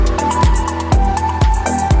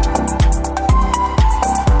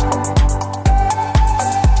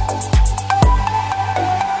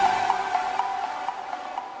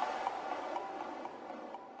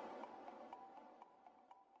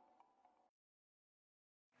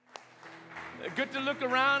Good to look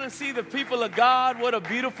around and see the people of God. What a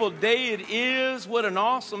beautiful day it is. What an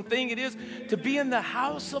awesome thing it is to be in the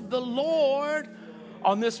house of the Lord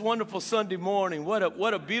on this wonderful Sunday morning. What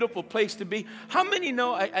a beautiful place to be. How many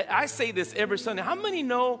know, I say this every Sunday, how many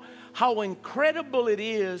know how incredible it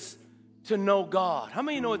is to know God? How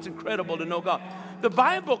many know it's incredible to know God? The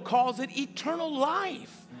Bible calls it eternal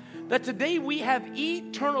life. That today we have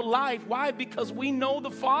eternal life. Why? Because we know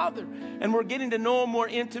the Father and we're getting to know Him more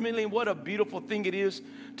intimately. And what a beautiful thing it is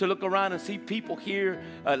to look around and see people here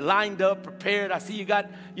lined up, prepared. I see you got,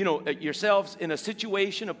 yourselves in a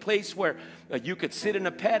situation, a place where you could sit in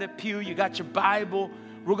a padded pew. You got your Bible.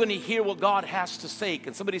 We're going to hear what God has to say.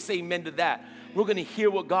 Can somebody say amen to that? We're going to hear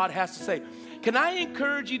what God has to say. Can I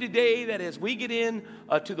encourage you today that as we get in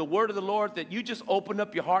to the word of the Lord, that you just open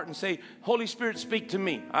up your heart and say, Holy Spirit, speak to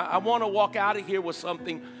me. I want to walk out of here with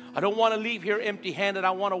something. I don't want to leave here empty-handed.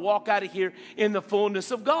 I want to walk out of here in the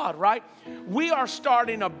fullness of God, right? We are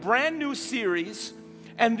starting a brand new series,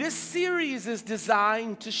 and this series is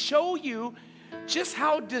designed to show you just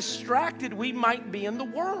how distracted we might be in the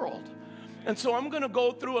world. And so I'm going to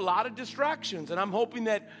go through a lot of distractions, and I'm hoping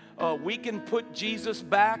that we can put Jesus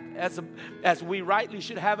back as we rightly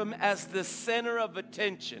should have Him as the center of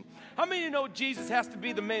attention. How many of you know Jesus has to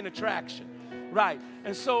be the main attraction? Right.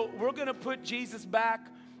 And so we're going to put Jesus back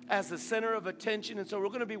as the center of attention, and so we're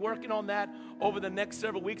going to be working on that over the next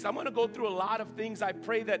several weeks. I'm going to go through a lot of things. I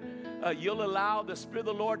pray that you'll allow the Spirit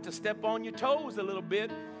of the Lord to step on your toes a little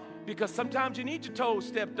bit, because sometimes you need your toes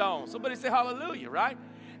stepped on. Somebody say hallelujah, right?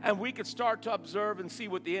 And we could start to observe and see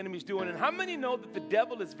what the enemy's doing. And how many know that the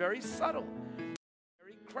devil is very subtle,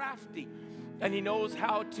 very crafty, and he knows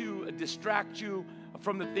how to distract you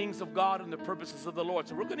from the things of God and the purposes of the Lord?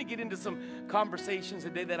 So we're going to get into some conversations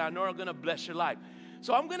today that I know are going to bless your life.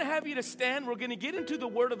 So I'm going to have you to stand. We're going to get into the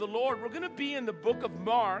word of the Lord. We're going to be in the book of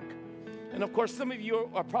Mark. And of course, some of you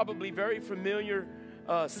are probably very familiar,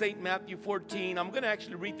 St. Matthew 14. I'm going to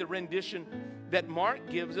actually read the rendition that Mark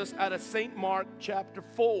gives us out of St. Mark chapter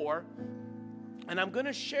 4. And I'm going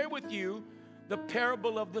to share with you the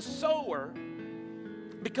parable of the sower,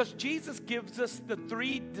 because Jesus gives us the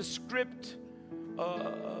three descriptive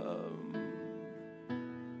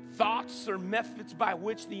thoughts or methods by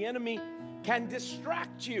which the enemy can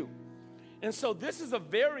distract you. And so this is a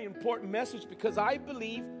very important message, because I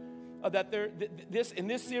believe that in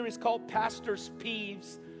this series called Pastor's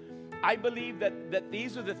Peeves, I believe that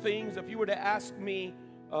these are the things. If you were to ask me,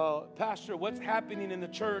 Pastor, what's happening in the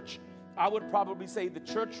church, I would probably say the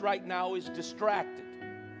church right now is distracted,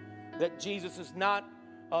 that Jesus is not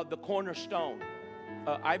the cornerstone.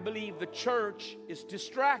 I believe the church is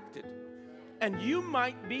distracted, and you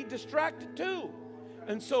might be distracted too.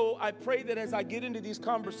 And so I pray that as I get into these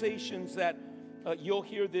conversations that you'll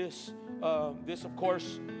hear this. This, of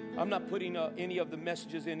course, I'm not putting any of the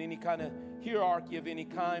messages in any kind of hierarchy of any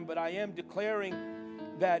kind, but I am declaring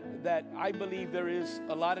that I believe there is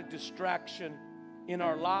a lot of distraction in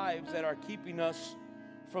our lives that are keeping us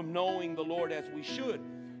from knowing the Lord as we should.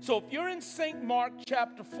 So if you're in St. Mark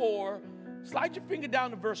chapter 4, slide your finger down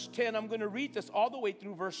to verse 10. I'm going to read this all the way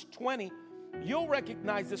through verse 20. You'll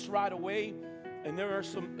recognize this right away, and there are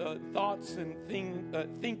some thoughts and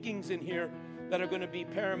thinkings in here that are going to be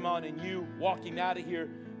paramount in you walking out of here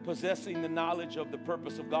possessing the knowledge of the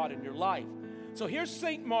purpose of God in your life. So here's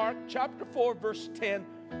St. Mark chapter 4 verse 10,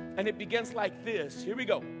 and it begins like this. Here we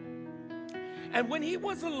go. And when he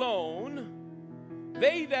was alone,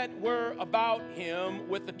 they that were about him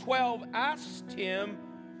with the 12 asked him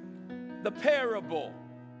the parable.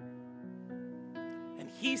 And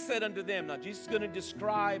he said unto them, now Jesus is going to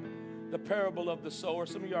describe the parable of the sower.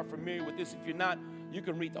 Some of you are familiar with this. If you're not, you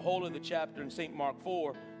can read the whole of the chapter in St. Mark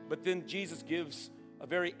 4. But then Jesus gives a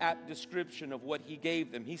very apt description of what he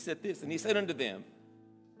gave them. He said this, and he said unto them,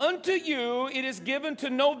 unto you it is given to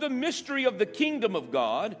know the mystery of the kingdom of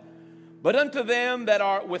God, but unto them that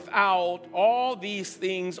are without, all these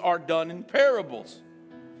things are done in parables,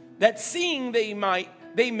 that seeing they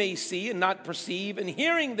may see and not perceive, and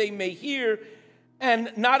hearing they may hear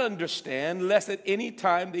and not understand, lest at any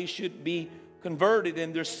time they should be converted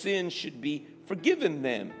and their sins should be forgiven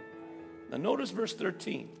them. Now notice verse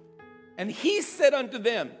 13. And he said unto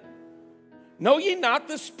them, know ye not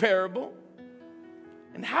this parable?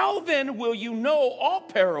 And how then will you know all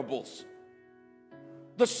parables?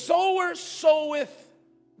 The sower soweth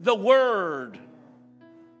the word.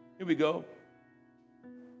 Here we go.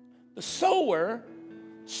 The sower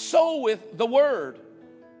soweth the word.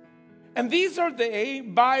 And these are they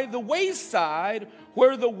by the wayside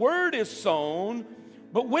where the word is sown.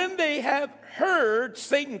 But when they have heard,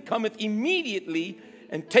 Satan cometh immediately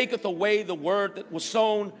and taketh away the word that was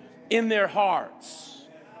sown in their hearts.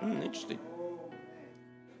 Interesting.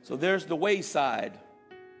 So there's the wayside.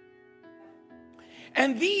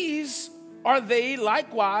 And these are they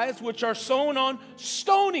likewise which are sown on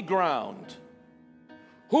stony ground,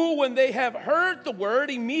 who when they have heard the word,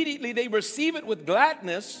 immediately they receive it with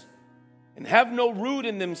gladness, and have no root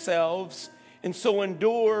in themselves, and so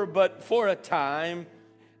endure but for a time.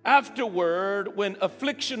 Afterward, when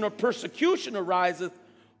affliction or persecution ariseth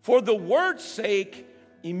for the word's sake,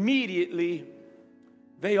 immediately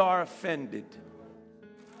they are offended.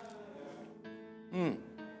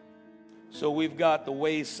 So we've got the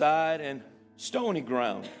wayside and stony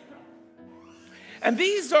ground. And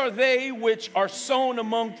these are they which are sown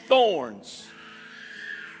among thorns.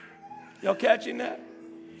 Y'all catching that?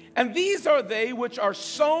 And these are they which are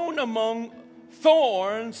sown among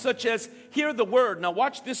thorns, such as, hear the word. Now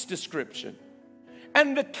watch this description.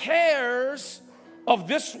 And the cares of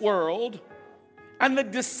this world, and the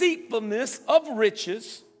deceitfulness of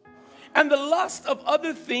riches, and the lust of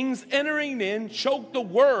other things entering in, choke the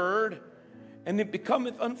word, and it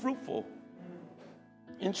becometh unfruitful.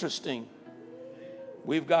 Interesting.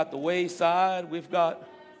 We've got the wayside, we've got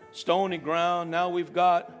stony ground, now we've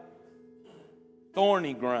got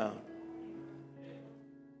thorny ground.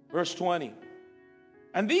 Verse 20.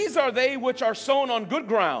 And these are they which are sown on good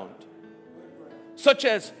ground, such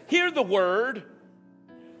as hear the word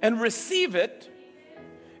and receive it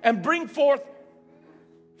and bring forth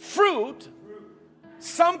fruit,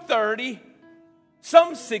 some 30,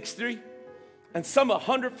 some 60, and some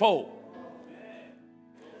 100-fold.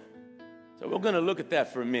 So we're going to look at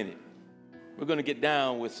that for a minute. We're going to get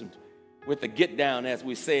down with the get down, as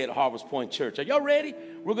we say at Harvest Point Church. Are y'all ready?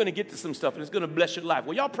 We're going to get to some stuff, and it's going to bless your life.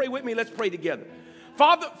 Will y'all pray with me? Let's pray together.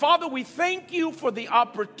 Father, we thank you for the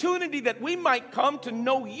opportunity that we might come to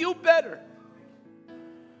know you better,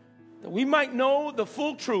 that we might know the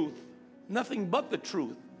full truth, nothing but the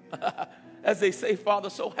truth. As they say, Father,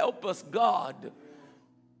 so help us, God.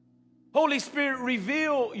 Holy Spirit,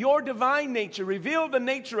 reveal your divine nature, reveal the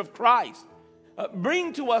nature of Christ.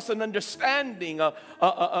 Bring to us an understanding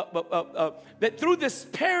that through this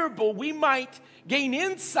parable we might gain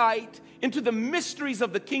insight into the mysteries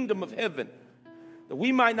of the kingdom of heaven, that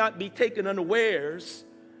we might not be taken unawares,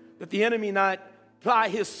 that the enemy not apply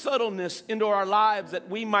his subtleness into our lives, that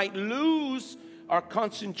we might lose our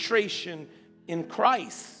concentration in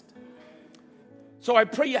Christ. So I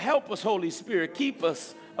pray you help us, Holy Spirit. Keep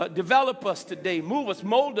us, develop us today, move us,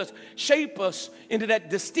 mold us, shape us into that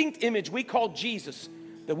distinct image we call Jesus,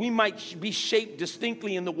 that we might be shaped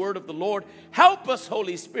distinctly in the word of the Lord. Help us,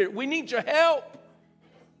 Holy Spirit. We need your help.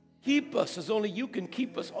 Keep us as only you can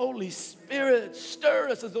keep us, Holy Spirit. Stir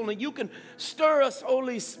us as only you can stir us,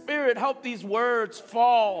 Holy Spirit. Help these words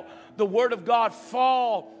fall, the word of God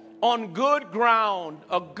fall on good ground,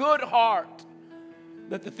 a good heart,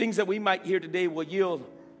 that the things that we might hear today will yield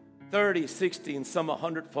 30, 60, and some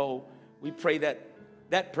 100-fold. We pray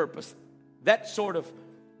that purpose, that sort of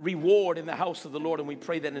reward in the house of the Lord, and we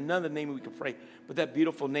pray that in another name we can pray, but that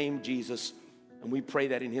beautiful name, Jesus, and we pray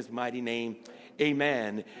that in his mighty name.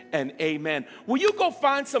 Amen and amen. Will you go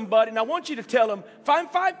find somebody, and I want you to tell them, find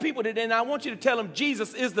 5 people today, and I want you to tell them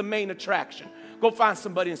Jesus is the main attraction. Go find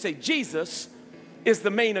somebody and say, Jesus is the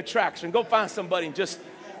main attraction. Go find somebody and just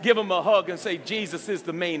give them a hug and say, Jesus is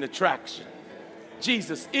the main attraction.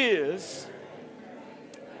 Jesus is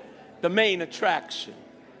the main attraction.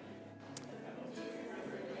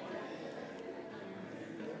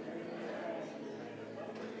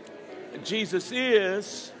 Jesus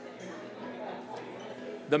is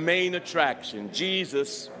the main attraction.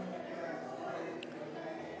 Jesus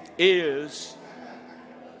is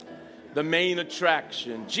the main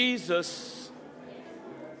attraction. Jesus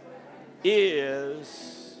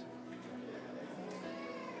is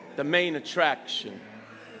the main attraction.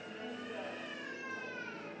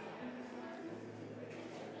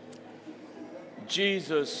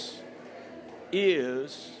 Jesus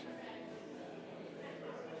is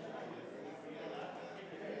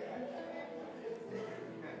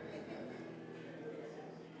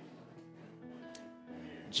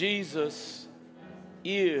Jesus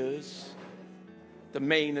is the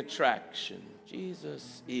main attraction.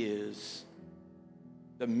 Jesus is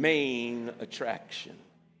the main attraction.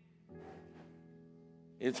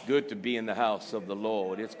 It's good to be in the house of the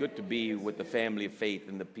Lord. It's good to be with the family of faith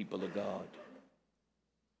and the people of God.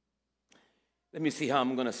 Let me see how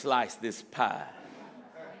I'm going to slice this pie.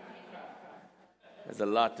 There's a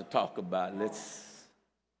lot to talk about. Let's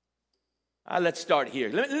start here.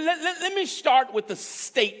 Let me start with the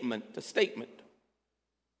statement. The statement.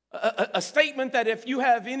 A statement that if you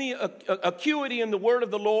have any acuity in the word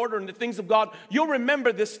of the Lord or in the things of God, you'll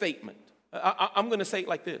remember this statement. I'm going to say it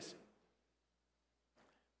like this.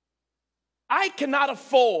 I cannot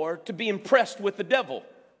afford to be impressed with the devil.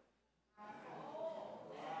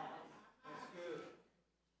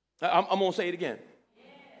 I'm going to say it again.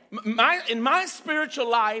 In my spiritual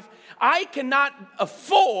life, I cannot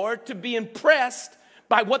afford to be impressed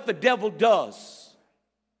by what the devil does.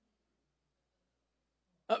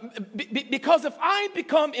 Because if I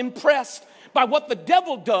become impressed by what the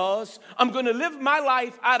devil does, I'm going to live my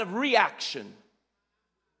life out of reaction.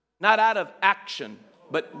 Not out of action,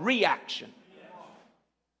 but reaction.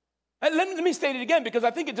 Let me state it again because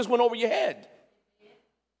I think it just went over your head.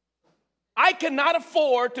 I cannot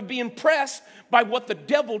afford to be impressed by what the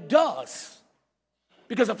devil does.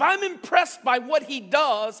 Because if I'm impressed by what he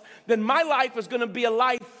does, then my life is going to be a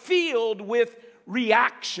life filled with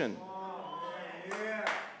reaction.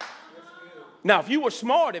 Now, if you were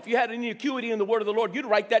smart, if you had any acuity in the word of the Lord, you'd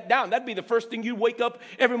write that down. That'd be the first thing you wake up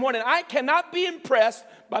every morning. I cannot be impressed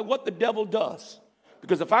by what the devil does.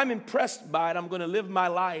 Because if I'm impressed by it, I'm going to live my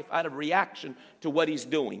life out of reaction to what he's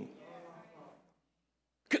doing.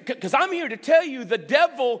 Because I'm here to tell you the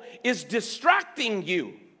devil is distracting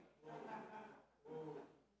you.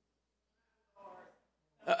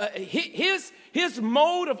 His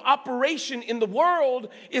mode of operation in the world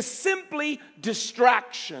is simply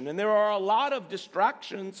distraction. And there are a lot of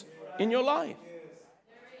distractions in your life.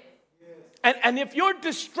 And if your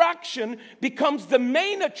distraction becomes the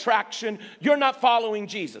main attraction, you're not following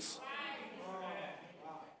Jesus.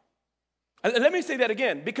 Let me say that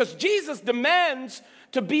again. Because Jesus demands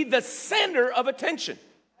to be the center of attention.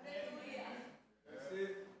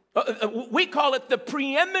 We call it the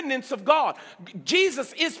preeminence of God.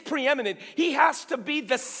 Jesus is preeminent. He has to be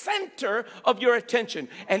the center of your attention.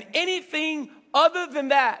 And anything other than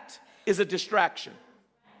that is a distraction.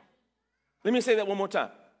 Let me say that one more time.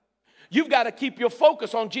 You've got to keep your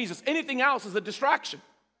focus on Jesus. Anything else is a distraction.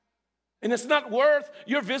 And it's not worth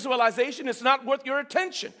your visualization. It's not worth your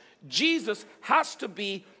attention. Jesus has to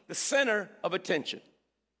be the center of attention.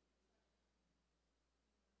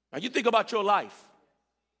 Now you think about your life.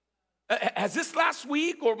 Has this last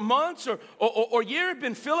week or months or year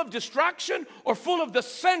been full of distraction or full of the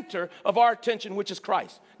center of our attention, which is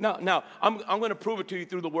Christ? Now I'm going to prove it to you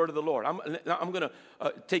through the word of the Lord. I'm going to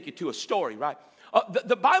take you to a story, right?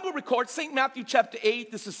 The Bible records, St. Matthew chapter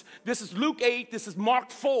 8, this is Luke 8, this is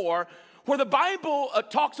Mark 4, where the Bible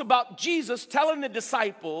talks about Jesus telling the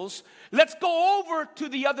disciples, let's go over to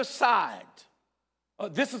the other side.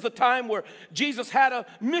 This is the time where Jesus had a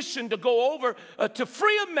mission to go over to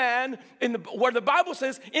free a man where the Bible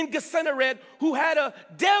says in Gennesaret who had a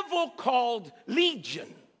devil called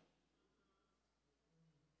Legion.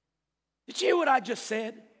 Did you hear what I just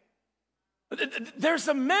said? There's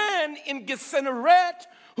a man in Gennesaret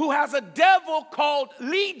who has a devil called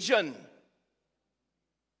Legion.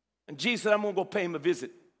 And Jesus said, I'm going to go pay him a visit.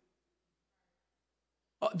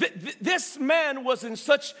 This man was in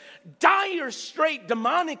such dire strait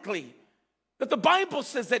demonically that the Bible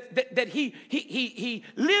says that he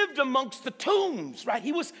lived amongst the tombs, right?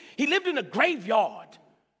 He lived in a graveyard.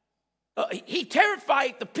 He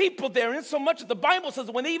terrified the people there in so much that the Bible says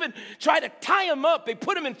that when they even tried to tie him up, they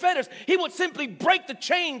put him in fetters, he would simply break the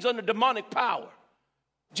chains under demonic power.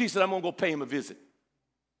 Jesus said, I'm going to go pay him a visit.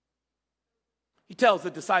 He tells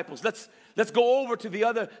the disciples, let's go over to the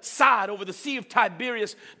other side, over the Sea of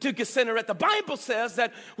Tiberias to Gennesaret. The Bible says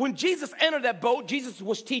that when Jesus entered that boat, Jesus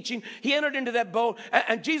was teaching, he entered into that boat,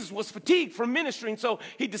 and Jesus was fatigued from ministering, so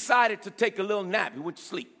he decided to take a little nap. He went to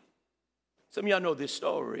sleep. Some of y'all know this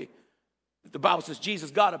story. The Bible says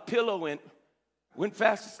Jesus got a pillow and went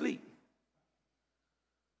fast asleep.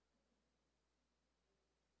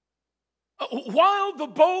 While the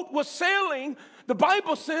boat was sailing, the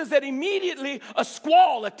Bible says that immediately a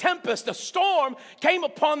squall, a tempest, a storm came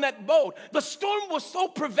upon that boat. The storm was so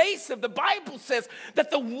pervasive, the Bible says that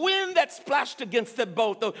the wind that splashed against the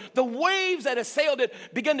boat, the waves that assailed it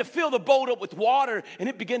began to fill the boat up with water and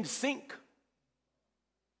it began to sink.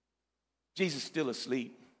 Jesus still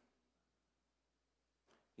asleep.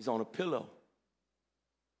 He's on a pillow.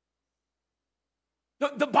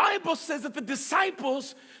 The Bible says that the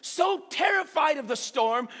disciples, so terrified of the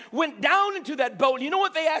storm, went down into that boat. You know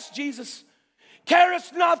what they asked Jesus?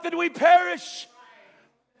 Carest not that we perish.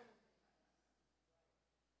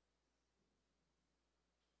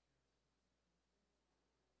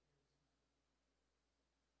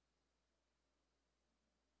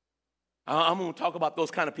 I'm going to talk about those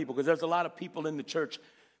kind of people because there's a lot of people in the church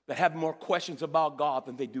that have more questions about God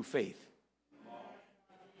than they do faith.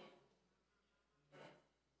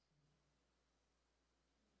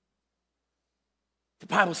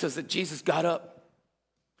 Bible says that Jesus got up,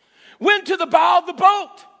 went to the bow of the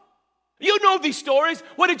boat. You know these stories.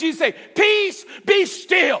 What did Jesus say? Peace, be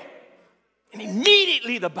still. And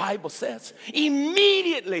immediately, the Bible says,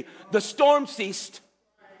 immediately the storm ceased.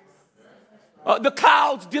 The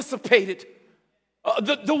clouds dissipated.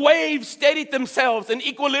 The waves steadied themselves in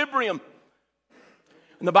equilibrium.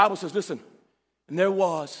 And the Bible says, listen, and there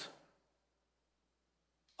was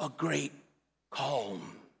a great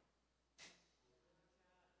calm.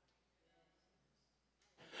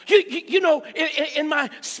 You know, in my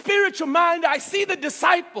spiritual mind, I see the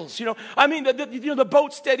disciples, the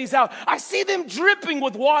boat steadies out. I see them dripping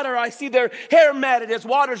with water. I see their hair matted as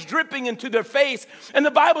water's dripping into their face. And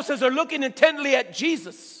the Bible says they're looking intently at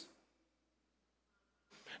Jesus.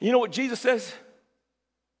 You know what Jesus says?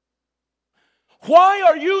 Why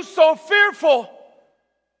are you so fearful?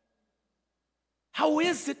 How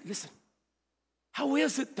is it, listen, how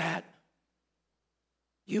is it that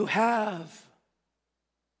you have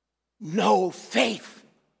no faith?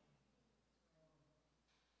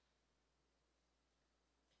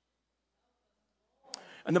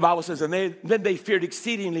 And the Bible says, and then they feared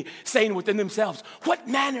exceedingly, saying within themselves, what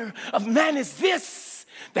manner of man is this,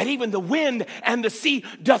 that even the wind and the sea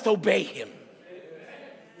doth obey him?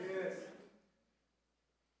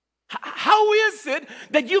 How is it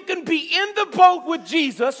that you can be in the boat with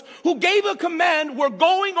Jesus, who gave a command, we're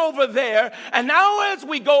going over there, and now as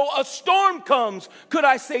we go, a storm comes? Could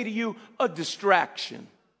I say to you, a distraction?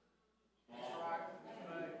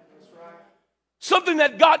 Something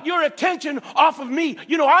that got your attention off of me.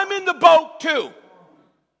 You know, I'm in the boat too.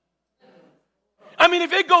 I mean,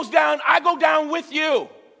 if it goes down, I go down with you.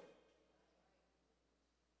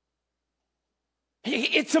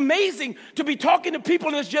 It's amazing to be talking to people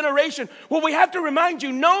in this generation. Well, we have to remind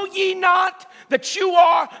you, know ye not that you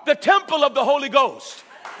are the temple of the Holy Ghost?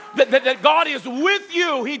 That God is with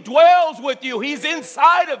you. He dwells with you. He's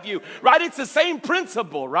inside of you, right? It's the same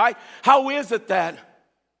principle, right? How is it that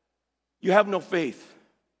you have no faith?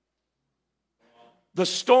 The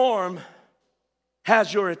storm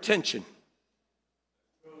has your attention.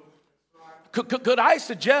 Could I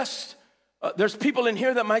suggest... there's people in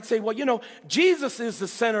here that might say, well, you know, Jesus is the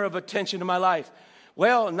center of attention in my life.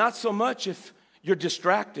 Well, not so much if you're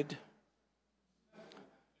distracted.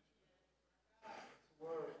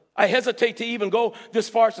 I hesitate to even go this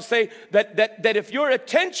far as to say that if your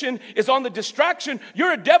attention is on the distraction,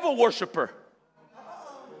 you're a devil worshiper.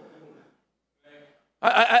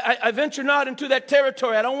 I venture not into that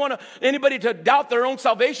territory. I don't want anybody to doubt their own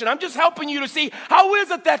salvation. I'm just helping you to see, how is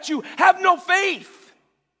it that you have no faith?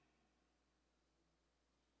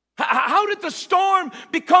 How did the storm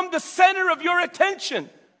become the center of your attention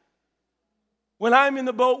when I'm in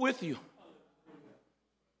the boat with you?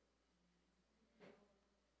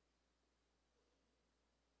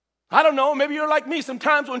 I don't know, maybe you're like me.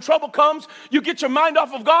 Sometimes when trouble comes, you get your mind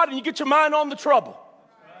off of God and you get your mind on the trouble.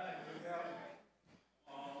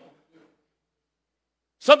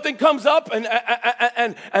 Something comes up and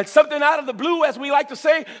something out of the blue, as we like to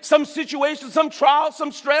say, some situation, some trial,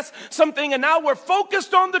 some stress, something, and now we're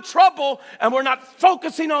focused on the trouble and we're not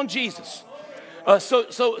focusing on Jesus.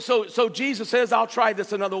 So Jesus says, I'll try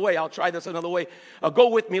this another way. I'll try this another way. Go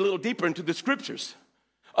with me a little deeper into the scriptures.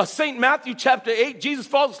 St. Matthew chapter 8, Jesus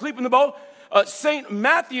falls asleep in the boat. St.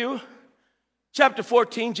 Matthew chapter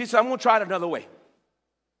 14, Jesus, I'm going to try it another way.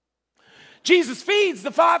 Jesus feeds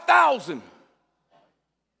the 5,000.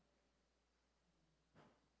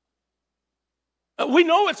 We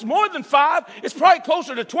know it's more than 5. It's probably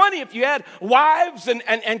closer to 20 if you had wives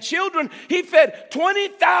and children. He fed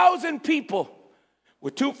 20,000 people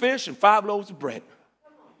with 2 fish and 5 loaves of bread.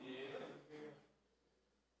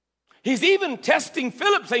 He's even testing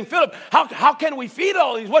Philip, saying, Philip, how can we feed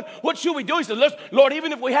all these? What should we do? He said, Lord,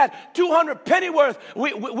 even if we had 200 pennyworth,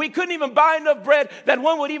 we couldn't even buy enough bread that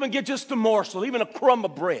one would even get just a morsel, even a crumb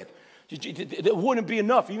of bread. It wouldn't be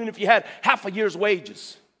enough, even if you had half a year's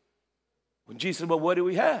wages. When Jesus said, well, what do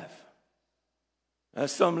we have?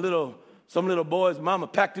 Some little boy's mama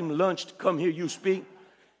packed him lunch to come hear you speak.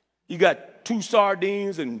 You got 2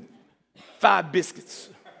 sardines and 5 biscuits.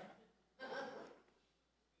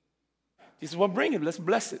 He said, well, bring it. Let's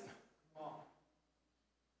bless it.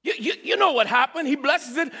 You know what happened. He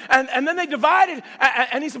blesses it, and then they divide it.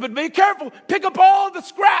 And he said, but be careful. Pick up all the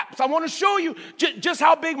scraps. I want to show you just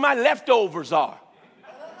how big my leftovers are.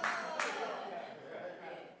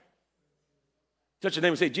 Touch your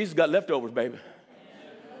neighbor and say, Jesus got leftovers, baby.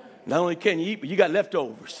 Not only can you eat, but you got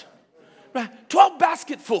leftovers. Right? 12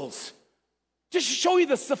 basketfuls. Just to show you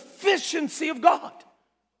the sufficiency of God.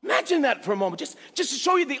 Imagine that for a moment, just to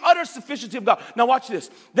show you the utter sufficiency of God. Now watch this.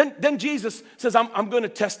 Then Jesus says, I'm going to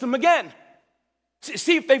test them again.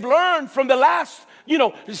 See if they've learned from the last,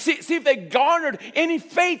 see if they garnered any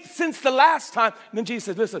faith since the last time. And then Jesus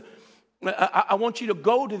says, listen, I want you to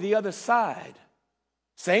go to the other side.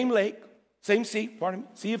 Same lake, same sea, pardon me,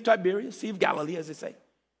 Sea of Tiberias, Sea of Galilee, as they say.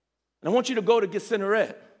 And I want you to go to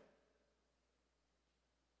Gennesaret.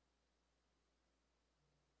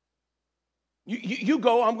 You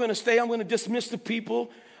go, I'm going to stay, I'm going to dismiss the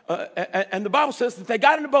people. And the Bible says that they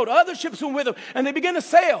got in the boat. Other ships went with them, and they began to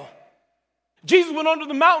sail. Jesus went onto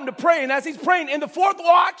the mountain to pray, and as he's praying, in the fourth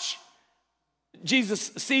watch,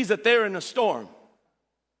 Jesus sees that they're in a storm.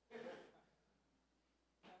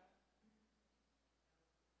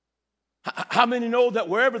 How many know that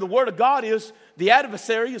wherever the word of God is, the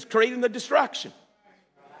adversary is creating the distraction?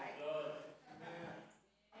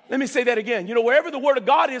 Let me say that again. Wherever the word of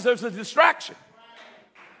God is, there's a distraction.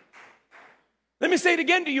 Let me say it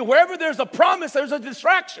again to you. Wherever there's a promise, there's a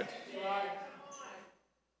distraction.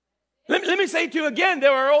 Let me say to you again,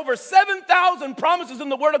 there are over 7,000 promises in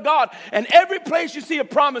the word of God. And every place you see a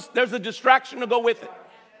promise, there's a distraction to go with it.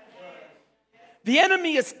 The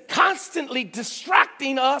enemy is constantly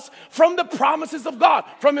distracting us from the promises of God,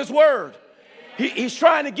 from his word. He's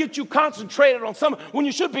trying to get you concentrated on something when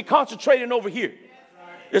you should be concentrating over here.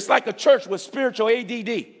 It's like a church with spiritual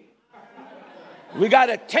ADD. We got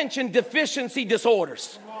attention deficiency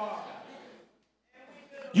disorders.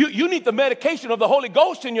 You need the medication of the Holy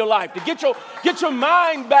Ghost in your life to get your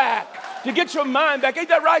mind back. To get your mind back. Ain't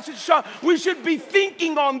that right, Sister Sean? We should be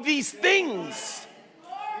thinking on these things.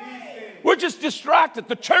 We're just distracted.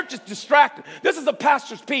 The church is distracted. This is a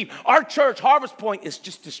pastor's peeve. Our church, Harvest Point, is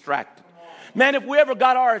just distracted. Man, if we ever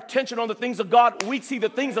got our attention on the things of God, we'd see the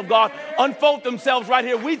things of God unfold themselves right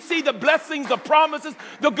here. We'd see the blessings, the promises,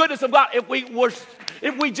 the goodness of God if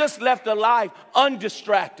we just left a life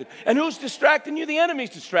undistracted. And who's distracting you? The enemy's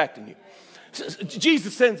distracting you.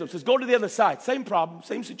 Jesus sends them, says, go to the other side. Same problem,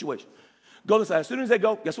 same situation. Go to the side. As soon as they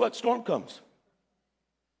go, guess what? Storm comes.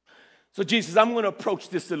 So Jesus says, I'm going to approach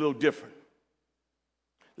this a little different.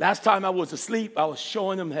 Last time I was asleep, I was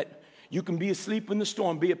showing them that you can be asleep in the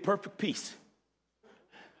storm, be at perfect peace.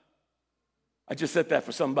 I just said that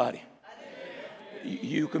for somebody.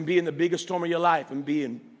 You can be in the biggest storm of your life and be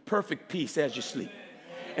in perfect peace as you sleep.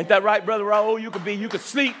 Ain't that right, Brother Raul? You could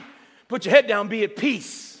sleep, put your head down, be at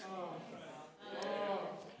peace.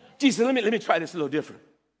 Jesus, let me try this a little different.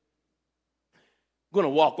 I'm going to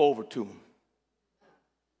walk over to them.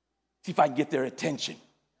 See if I can get their attention.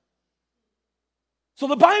 So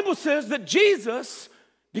the Bible says that Jesus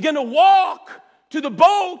began to walk to the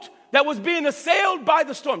boat that was being assailed by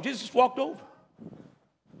the storm. Jesus just walked over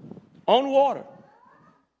on water.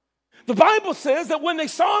 The Bible says that when they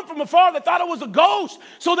saw him from afar, they thought it was a ghost,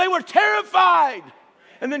 so they were terrified.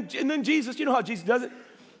 And then Jesus, you know how Jesus does it?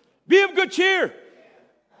 Be of good cheer.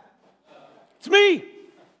 It's me.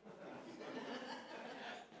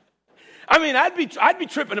 I mean, I'd be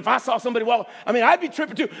tripping if I saw somebody walk. I mean, I'd be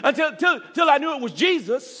tripping too until I knew it was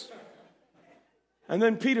Jesus. And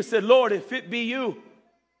then Peter said, Lord, if it be you,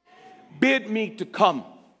 bid me to come.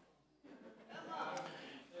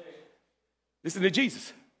 Listen to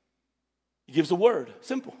Jesus. He gives a word,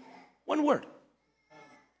 simple, one word.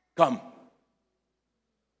 Come.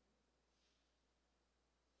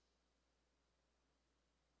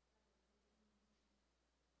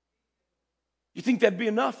 You think that'd be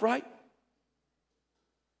enough, right?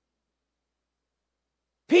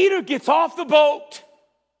 Peter gets off the boat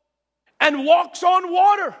and walks on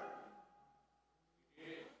water.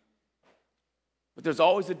 But there's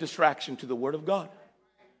always a distraction to the Word of God.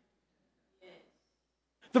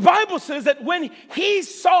 The Bible says that when he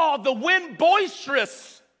saw the wind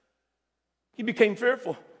boisterous, he became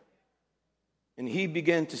fearful and he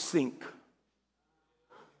began to sink.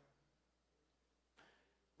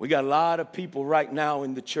 We got a lot of people right now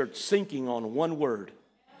in the church sinking on one word.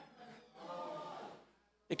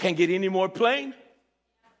 It can't get any more plain.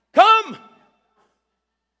 Come.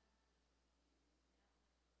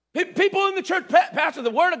 People in the church, Pastor, the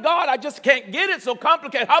Word of God, I just can't get it so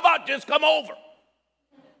complicated. How about just come over?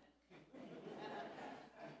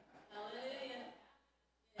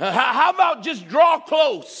 How about just draw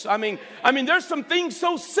close? I mean, there's some things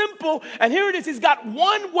so simple, and here it is. He's got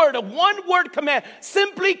one word, a one-word command.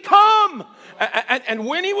 Simply come. And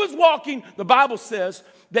when he was walking, the Bible says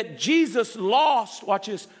that Jesus lost, watch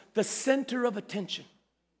this, the center of attention.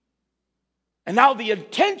 And now the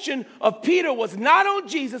attention of Peter was not on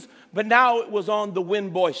Jesus, but now it was on the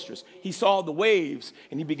wind boisterous. He saw the waves,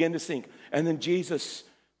 and he began to sink. And then Jesus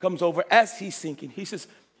comes over as he's sinking. He says,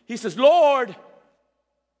 Lord,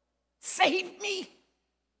 Save me.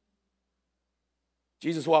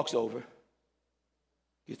 Jesus walks over,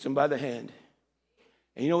 gets him by the hand,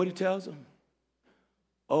 and you know what he tells him?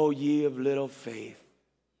 Oh, ye of little faith,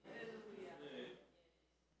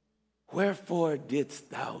 wherefore didst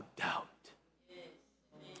thou doubt?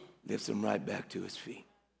 Lifts him right back to his feet.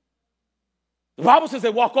 The Bible says they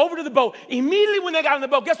walk over to the boat. Immediately when they got in the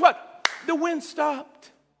boat, guess what? The wind stopped.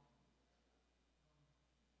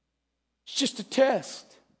 It's just a test.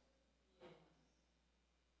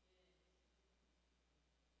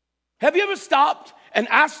 Have you ever stopped and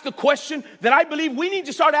asked the question that I believe we need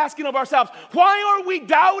to start asking of ourselves? Why are we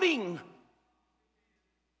doubting?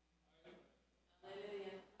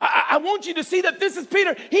 I want you to see that this is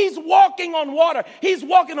Peter. He's walking on water. He's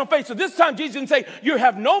walking on faith. So this time Jesus didn't say, you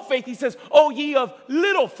have no faith. He says, oh, ye of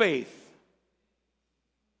little faith.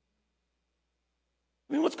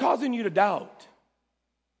 I mean, what's causing you to doubt?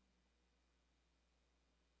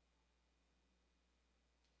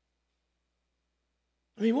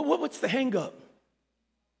 I mean, what's the hang up?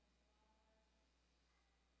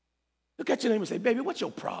 Look at your neighbor and say, baby, what's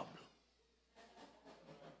your problem?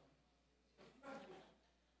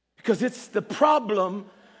 Because it's the problem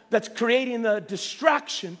that's creating the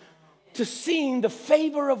distraction to seeing the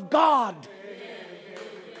favor of God.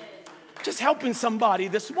 Just helping somebody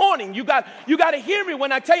this morning. You got to hear me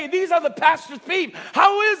when I tell you these are the pastor's peeves.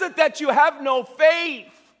 How is it that you have no faith?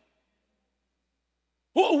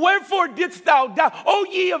 Wherefore didst thou doubt? O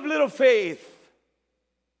ye of little faith.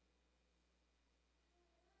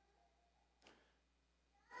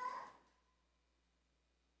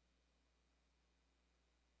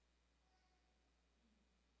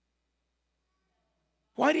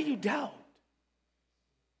 Why do you doubt?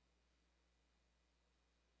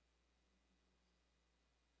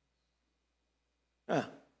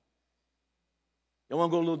 You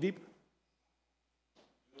want to go a little deeper?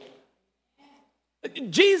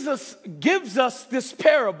 Jesus gives us this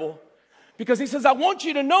parable because he says, I want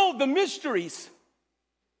you to know the mysteries.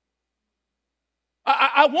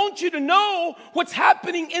 I want you to know what's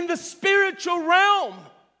happening in the spiritual realm.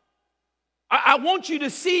 I want you to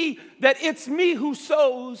see that it's me who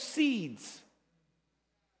sows seeds.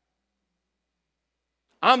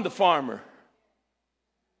 I'm the farmer.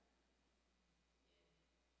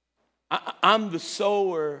 I'm the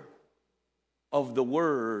sower of the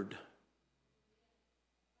word.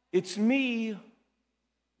 It's me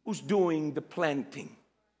who's doing the planting.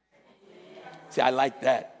 See, I like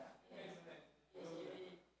that.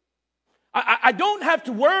 I don't have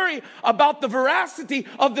to worry about the veracity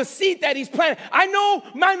of the seed that he's planted. I know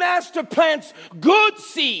my master plants good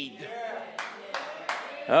seed.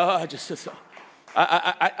 I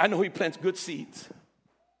know he plants good seeds.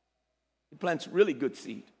 He plants really good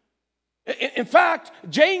seed. In fact,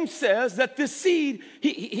 James says that this seed,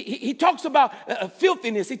 he talks about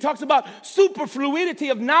filthiness. He talks about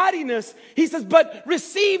superfluidity of naughtiness. He says, but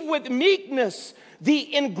receive with meekness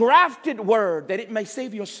the engrafted word that it may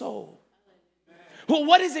save your soul. Well,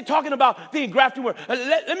 what is it talking about, the engrafted word?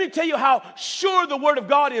 Let me tell you how sure the word of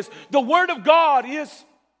God is. The word of God is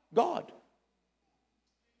God.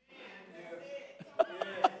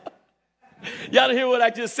 Y'all hear what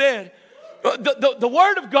I just said? The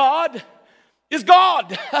word of God is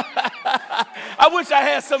God. I wish I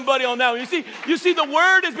had somebody on that one. You see the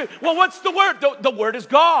word is, well, what's the word? The word is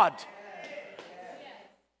God.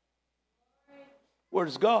 Word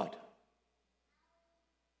is God.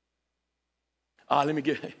 Let me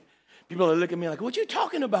get, people are looking at me like, what you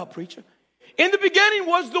talking about, preacher? In the beginning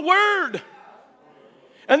was the Word.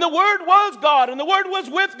 And the Word was God. And the Word was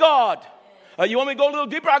with God. You want me to go a little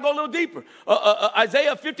deeper? I'll go a little deeper.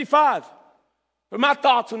 Isaiah 55. For my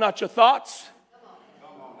thoughts are not your thoughts.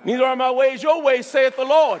 Neither are my ways your ways, saith the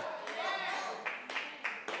Lord.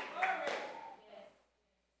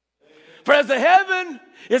 For as the heaven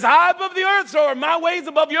is high above the earth, so are my ways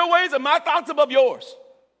above your ways and my thoughts above yours.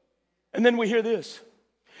 And then we hear this.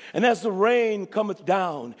 And as the rain cometh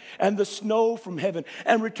down, and the snow from heaven,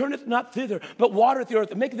 and returneth not thither, but watereth the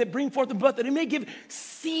earth, and maketh it bring forth the bud, that it may give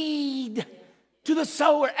seed to the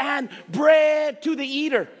sower, and bread to the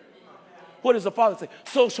eater. What does the Father say?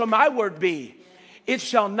 So shall my word be. It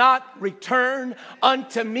shall not return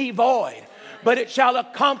unto me void, but it shall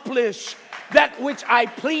accomplish that which I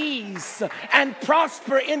please and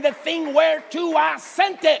prosper in the thing whereto I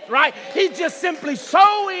sent it, right? He's just simply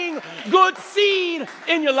sowing good seed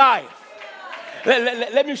in your life.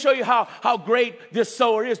 Let me show you how great this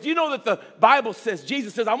sower is. Do you know that the Bible says,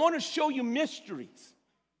 Jesus says, I want to show you mysteries.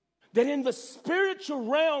 That in the spiritual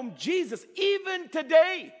realm, Jesus, even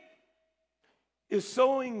today, is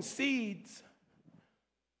sowing seeds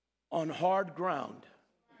on hard ground.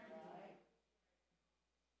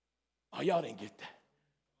 Oh, y'all didn't get that.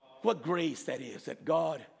 What grace that is, that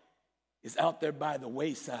God is out there by the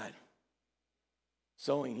wayside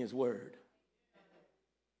sowing his word.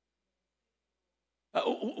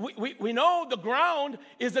 We know the ground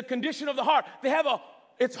is a condition of the heart.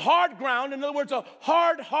 It's hard ground, in other words, a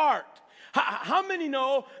hard heart. How many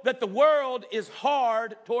know that the world is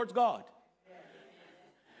hard towards God?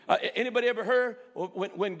 Anybody ever heard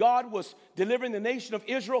when God was delivering the nation of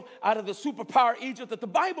Israel out of the superpower Egypt, that the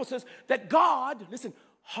Bible says that God, listen,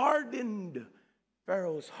 hardened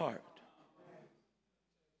Pharaoh's heart.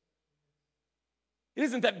 It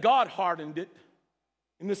isn't that God hardened it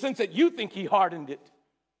in the sense that you think he hardened it.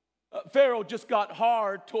 Pharaoh just got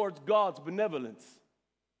hard towards God's benevolence,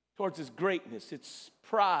 towards his greatness. Its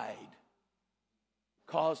pride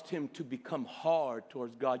caused him to become hard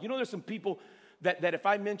towards God. You know, there's some people that if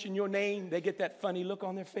I mention your name, they get that funny look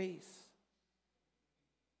on their face.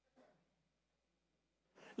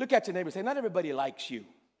 Look at your neighbor and say, not everybody likes you.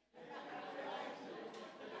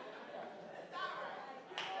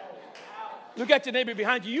 Look at your neighbor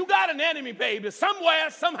behind you. You got an enemy, baby, somewhere,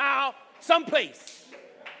 somehow, someplace.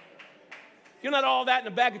 You're not all that in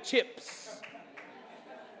a bag of chips.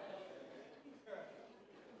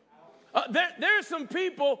 There are some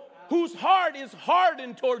people whose heart is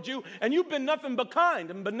hardened towards you, and you've been nothing but kind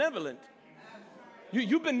and benevolent.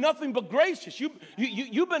 You've been nothing but gracious.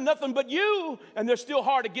 You've been nothing but you, and they're still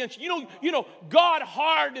hard against you. You know, God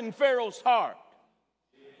hardened Pharaoh's heart.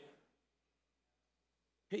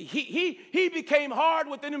 He became hard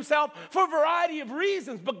within himself for a variety of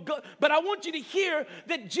reasons. But I want you to hear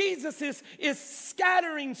that Jesus is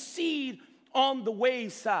scattering seed on the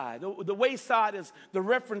wayside. The wayside is the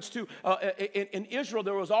reference to, in Israel,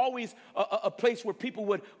 there was always a place where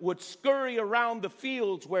people would scurry around the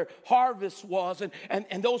fields where harvest was,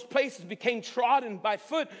 and those places became trodden by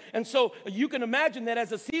foot. And so you can imagine that as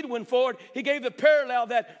the seed went forward, he gave the parallel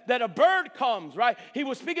that a bird comes, right? He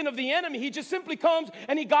was speaking of the enemy. He just simply comes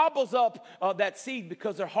and he gobbles up that seed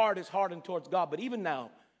because their heart is hardened towards God. But even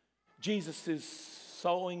now, Jesus is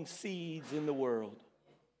sowing seeds in the world.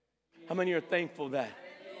 How many are thankful that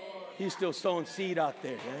he's still sowing seed out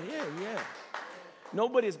there? Yeah.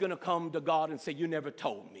 Nobody's going to come to God and say, you never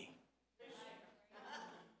told me.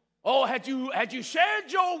 Oh, had you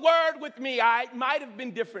shared your word with me, I might have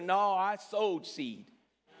been different. No, I sowed seed,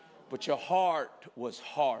 but your heart was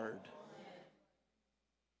hard.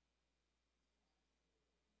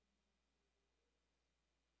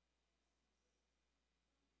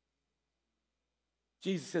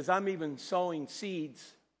 Jesus says, I'm even sowing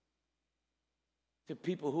seeds to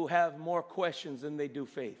people who have more questions than they do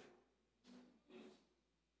faith.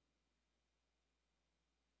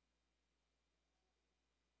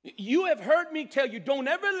 You have heard me tell you, don't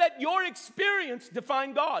ever let your experience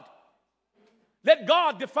define God. Let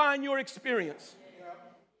God define your experience.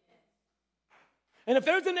 And if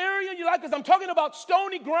there's an area you like, because I'm talking about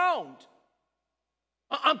stony ground.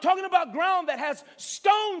 I'm talking about ground that has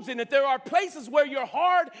stones in it. There are places where you're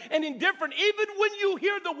hard and indifferent. Even when you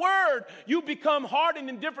hear the word, you become hard and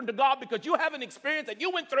indifferent to God because you have an experience that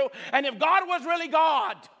you went through. And if God was really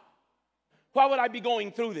God, why would I be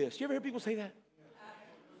going through this? You ever hear people say that?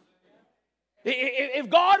 If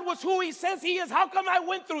God was who he says he is, how come I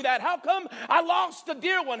went through that? How come I lost a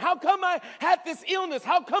dear one? How come I had this illness?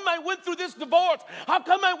 How come I went through this divorce? How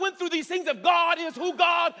come I went through these things? If God is who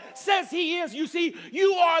God says he is, you see,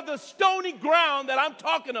 you are the stony ground that I'm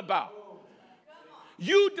talking about.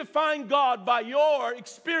 You define God by your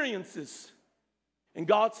experiences. And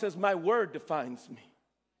God says, my word defines me.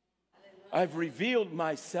 I've revealed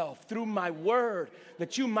myself through my word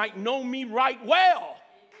that you might know me right well.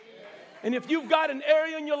 And if you've got an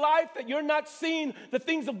area in your life that you're not seeing the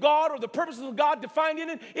things of God or the purposes of God defined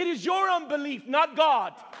in it, it is your unbelief, not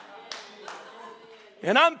God.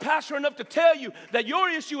 And I'm passionate enough to tell you that your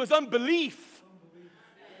issue is unbelief.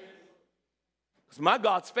 Because my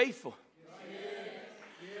God's faithful.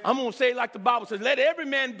 I'm going to say it like the Bible says, let every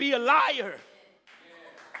man be a liar.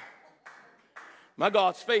 My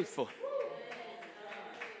God's faithful.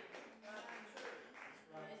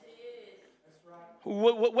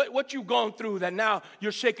 What you've gone through that now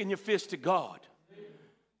you're shaking your fist to God.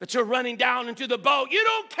 That you're running down into the boat. You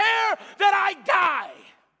don't care that I die.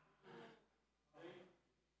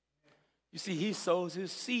 You see, he sows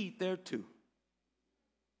his seed there too.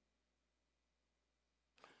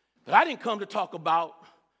 But I didn't come to talk about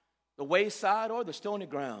the wayside or the stony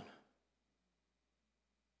ground.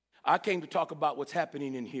 I came to talk about what's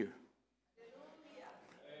happening in here.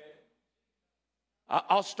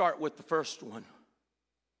 I'll start with the first one.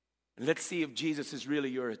 And let's see if Jesus is really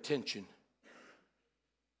your attention.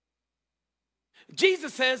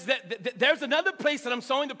 Jesus says that there's another place that I'm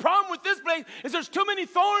sowing. The problem with this place is there's too many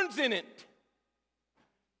thorns in it.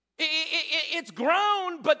 It's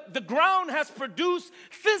ground, but the ground has produced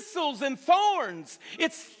thistles and thorns.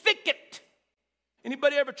 It's thicket.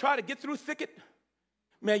 Anybody ever try to get through thicket?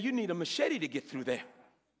 Man, you need a machete to get through there.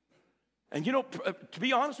 And you know, to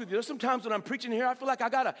be honest with you, there's sometimes when I'm preaching here, I feel like I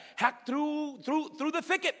got to hack through the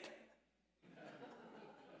thicket.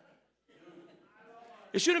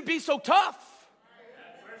 It shouldn't be so tough.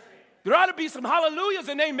 There ought to be some hallelujahs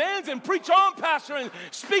and amens and preach on, pastor, and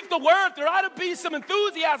speak the word. There ought to be some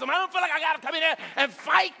enthusiasm. I don't feel like I got to come in there and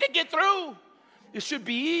fight to get through. It should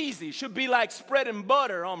be easy. It should be like spreading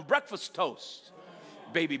butter on breakfast toast,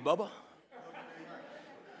 baby Bubba.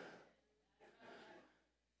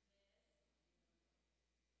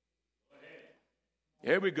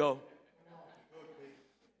 Here we go.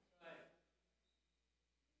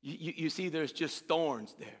 You see, there's just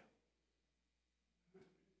thorns there.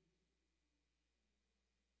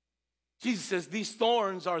 Jesus says these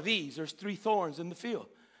thorns are these. There's 3 thorns in the field.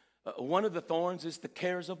 One of the thorns is the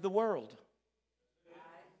cares of the world.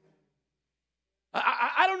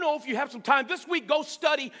 I don't know if you have some time this week. Go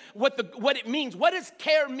study what it means. What does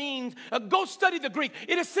care mean? Go study the Greek.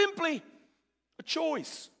 It is simply a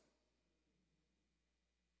choice.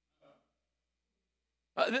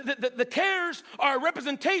 The cares are a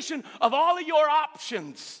representation of all of your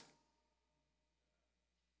options.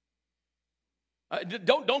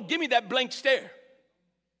 Don't give me that blank stare.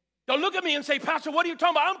 Don't look at me and say, Pastor, what are you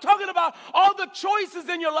talking about? I'm talking about all the choices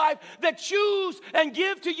in your life that choose and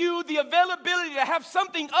give to you the availability to have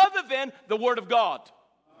something other than the Word of God.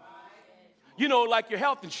 You know, like your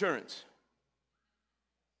health insurance.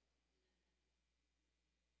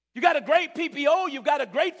 You got a great PPO. You've got a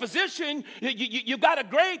great physician. You got a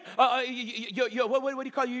great, what do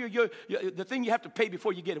you call the thing you have to pay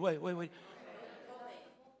before you get it? Wait.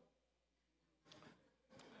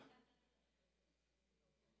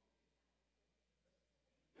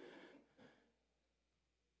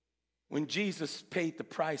 When Jesus paid the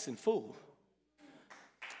price in full.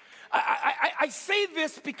 I say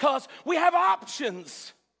this because we have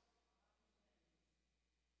options.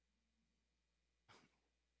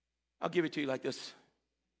 I'll give it to you like this.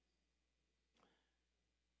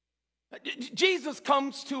 Jesus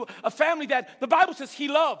comes to a family that the Bible says he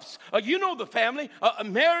loves. You know the family,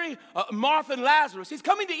 Mary, Martha, and Lazarus. He's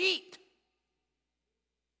coming to eat.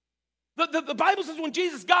 The Bible says when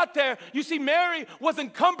Jesus got there, you see Mary was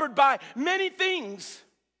encumbered by many things.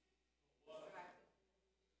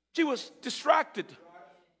 She was distracted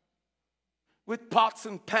with pots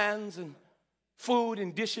and pans and food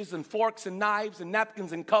and dishes and forks and knives and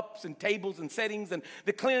napkins and cups and tables and settings and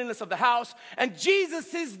the cleanliness of the house. And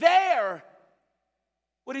Jesus is there.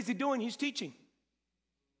 What is he doing? He's teaching.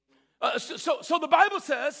 So the Bible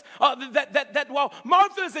says that while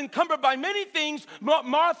Martha is encumbered by many things,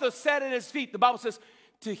 Martha sat at his feet. The Bible says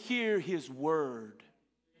to hear his word.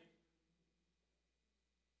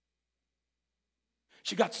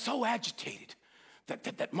 She got so agitated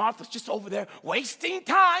that Martha's just over there wasting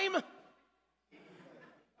time.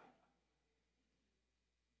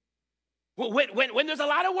 When there's a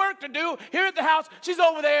lot of work to do here at the house, she's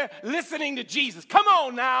over there listening to Jesus. Come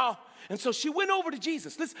on now. And so she went over to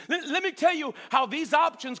Jesus. Let me tell you how these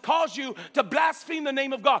options cause you to blaspheme the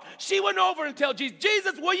name of God. She went over and told Jesus,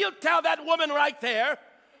 Jesus, will you tell that woman right there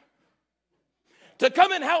to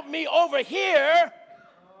come and help me over here?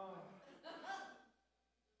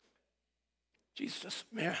 Jesus,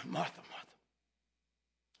 Mary, Martha.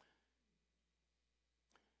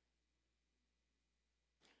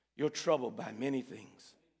 You're troubled by many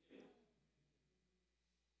things,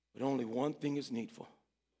 but only one thing is needful.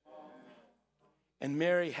 And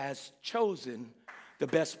Mary has chosen the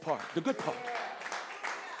best part, the good part.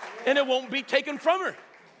 And it won't be taken from her.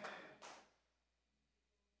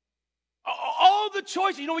 All the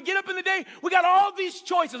choices, we get up in the day, we got all these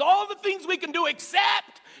choices, all the things we can do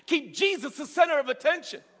except keep Jesus the center of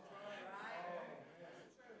attention.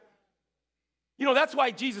 That's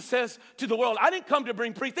why Jesus says to the world, I didn't come to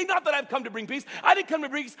bring peace. Think not that I've come to bring peace. I didn't come to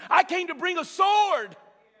bring peace. I came to bring a sword.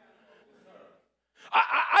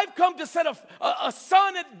 I've come to set a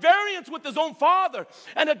son at variance with his own father,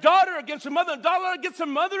 and a daughter against her mother, and a daughter against her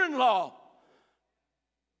mother-in-law.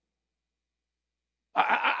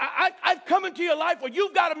 I've come into your life where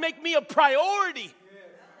you've got to make me a priority.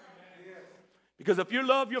 Because if you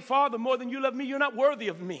love your father more than you love me, you're not worthy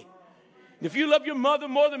of me. If you love your mother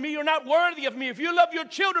more than me, you're not worthy of me. If you love your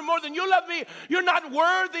children more than you love me, you're not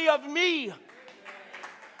worthy of me.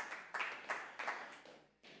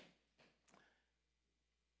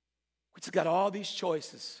 We've got all these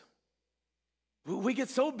choices. We get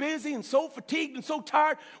so busy and so fatigued and so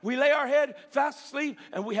tired, we lay our head fast asleep,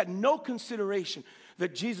 and we had no consideration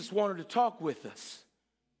that Jesus wanted to talk with us.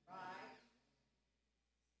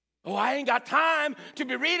 Oh, I ain't got time to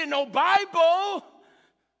be reading no Bible.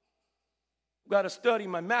 Got to study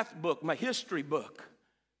my math book, my history book.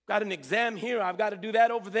 Got an exam here, I've got to do that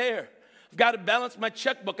over there. I've got to balance my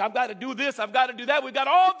checkbook. I've got to do this. I've got to do that. We've got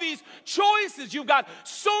all these choices. You've got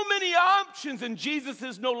so many options, and Jesus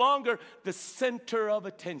is no longer the center of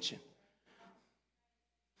attention.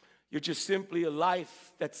 You're just simply a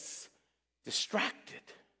life that's distracted.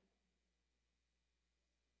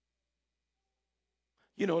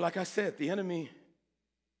 You know, like I said, the enemy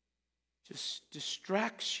just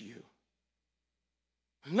distracts you.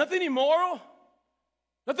 Nothing immoral.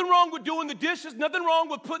 Nothing wrong with doing the dishes. Nothing wrong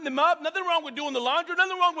with putting them up. Nothing wrong with doing the laundry.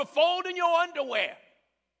 Nothing wrong with folding your underwear.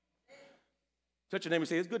 Touch your neighbor and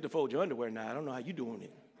say, it's good to fold your underwear now. I don't know how you're doing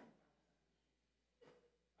it.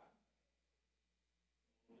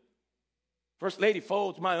 First lady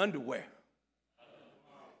folds my underwear.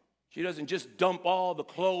 She doesn't just dump all the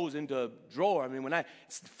clothes into a drawer. I mean,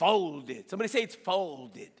 it's folded. Somebody say it's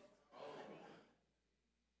folded.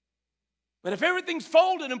 But if everything's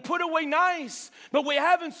folded and put away nice, but we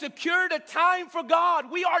haven't secured a time for God,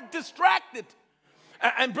 we are distracted.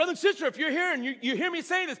 And brother and sister, if you're here and you hear me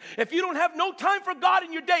saying this, if you don't have no time for God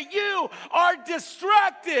in your day, you are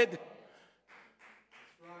distracted.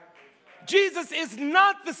 Jesus is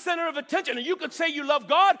not the center of attention. And you could say you love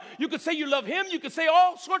God, you could say you love him, you could say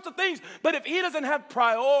all sorts of things, but if he doesn't have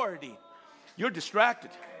priority, you're distracted.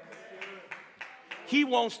 He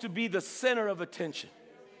wants to be the center of attention.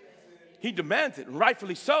 He demands it, and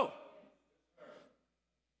rightfully so.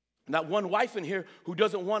 Not one wife in here who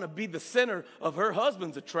doesn't want to be the center of her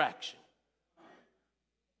husband's attraction.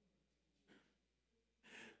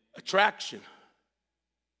 Attraction.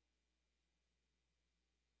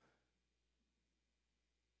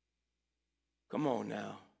 Come on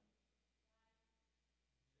now.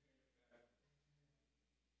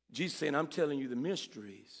 Jesus saying, I'm telling you the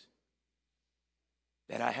mysteries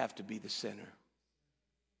that I have to be the center.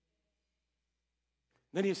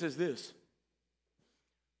 Then he says this.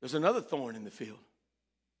 There's another thorn in the field.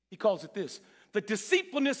 He calls it this, the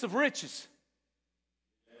deceitfulness of riches.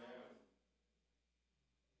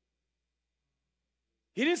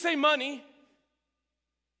 He didn't say money.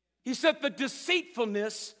 He said the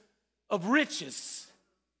deceitfulness of riches.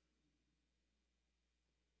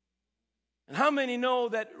 And how many know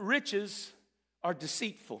that riches are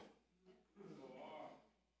deceitful?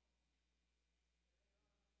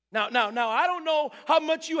 Now, I don't know how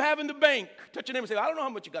much you have in the bank. Touch your neighbor and say, I don't know how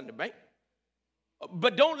much you got in the bank.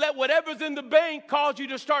 But don't let whatever's in the bank cause you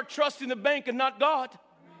to start trusting the bank and not God.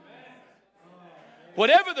 Amen.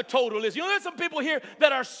 Whatever the total is. You know, there's some people here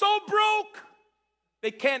that are so broke,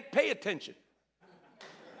 they can't pay attention.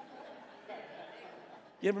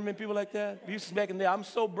 You ever met people like that? We used to back in the day, I'm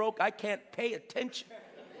so broke, I can't pay attention.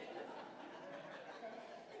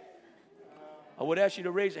 I would ask you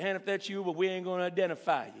to raise your hand if that's you, but we ain't going to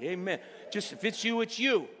identify you. Amen. Just if it's you, it's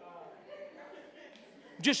you.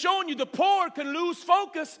 Just showing you the poor can lose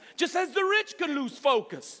focus just as the rich can lose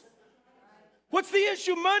focus. What's the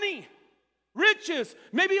issue? Money, riches,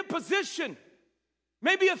 maybe a position,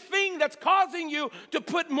 maybe a thing that's causing you to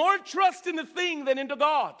put more trust in the thing than into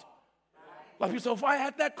God. Like, so if I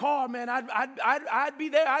had that car, man, I'd be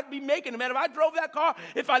there. I'd be making it, man. If I drove that car,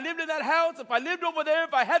 if I lived in that house, if I lived over there,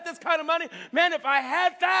 if I had this kind of money, man, if I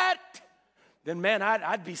had that, then, man,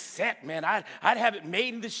 I'd be set, man. I'd have it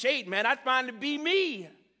made in the shade, man. I'd finally be me.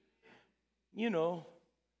 You know,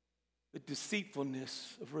 the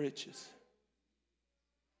deceitfulness of riches.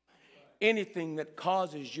 Anything that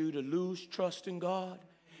causes you to lose trust in God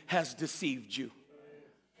has deceived you.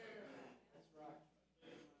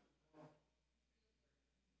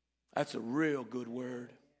 That's a real good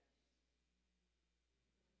word.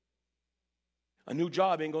 A new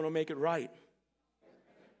job ain't going to make it right.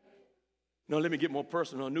 No, let me get more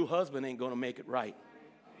personal. A new husband ain't going to make it right.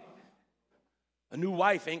 A new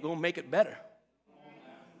wife ain't going to make it better.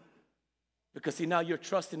 Because, see, now you're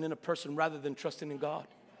trusting in a person rather than trusting in God.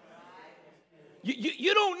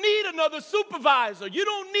 You don't need another supervisor. You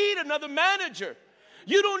don't need another manager.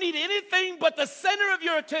 You don't need anything but the center of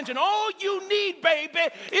your attention. All you need, baby,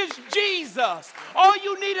 is Jesus. All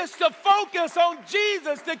you need is to focus on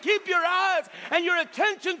Jesus, to keep your eyes and your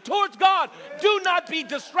attention towards God. Do not be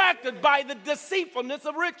distracted by the deceitfulness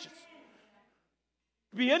of riches. It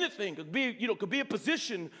could be anything. It could be a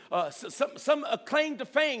position, some claim to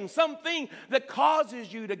fame, something that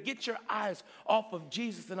causes you to get your eyes off of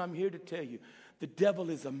Jesus. And I'm here to tell you, the devil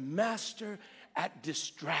is a master at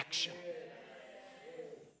distraction.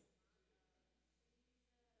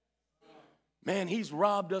 Man, he's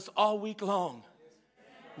robbed us all week long.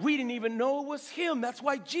 We didn't even know it was him. That's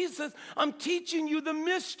why Jesus says, I'm teaching you the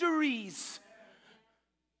mysteries.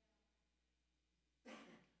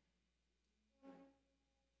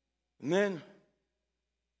 And then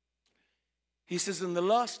he says, in the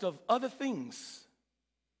lust of other things,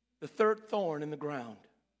 the third thorn in the ground.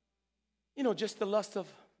 You know, just the lust of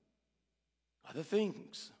other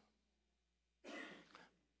things.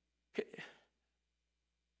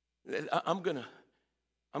 I'm gonna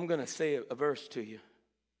say a verse to you.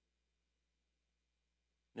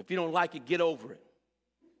 And if you don't like it, get over it.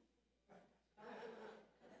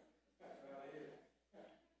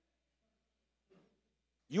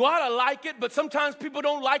 You ought to like it, but sometimes people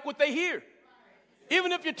don't like what they hear,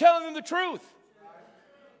 even if you're telling them the truth.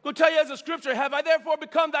 Go tell you as a scripture, have I therefore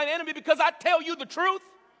become thine enemy because I tell you the truth?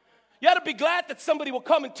 You ought to be glad that somebody will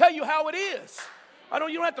come and tell you how it is. You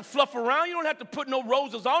don't have to fluff around. You don't have to put no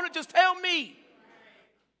roses on it. Just tell me.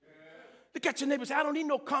 Look at your neighbor and say, I don't need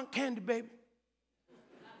no conch candy, baby.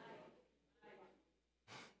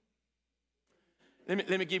 Let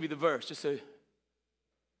me give you the verse. Just so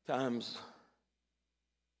time's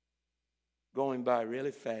going by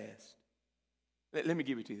really fast. Let me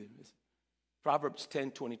give it to you. It's Proverbs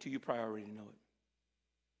 10:22. You probably already know it.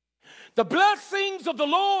 The blessings of the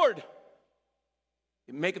Lord,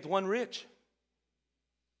 it maketh one rich,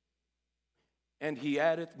 and he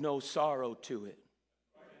addeth no sorrow to it.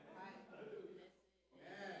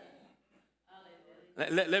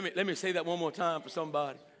 Let me say that one more time for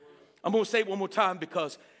somebody. I'm going to say it one more time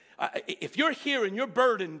because if you're here and you're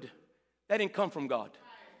burdened, that didn't come from God.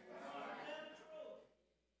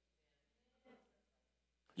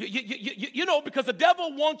 You know, because the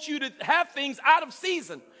devil wants you to have things out of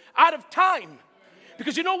season, out of time.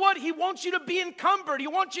 Because you know what? He wants you to be encumbered. He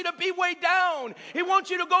wants you to be weighed down. He wants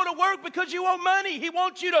you to go to work because you owe money. He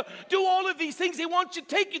wants you to do all of these things. He wants you to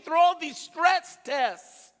take you through all these stress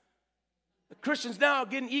tests. The Christians now are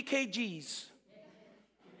getting EKGs.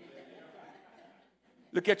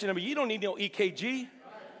 Look at your number. You don't need no EKG.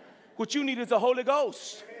 What you need is the Holy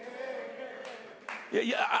Ghost.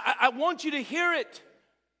 I want you to hear it.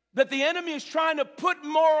 That the enemy is trying to put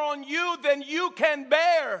more on you than you can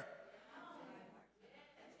bear.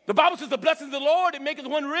 The Bible says the blessings of the Lord, it maketh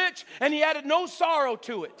one rich, and he added no sorrow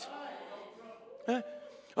to it.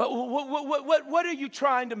 What are you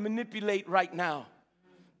trying to manipulate right now?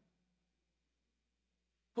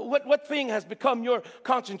 What thing has become your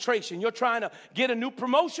concentration? You're trying to get a new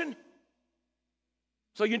promotion?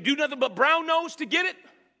 So you do nothing but brown nose to get it?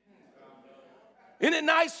 Isn't it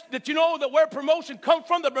nice that you know that where promotion comes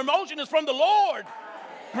from, the promotion is from the Lord.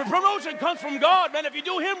 The promotion comes from God, man. If you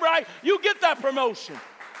do him right, you get that promotion.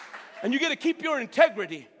 And you get to keep your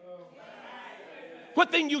integrity.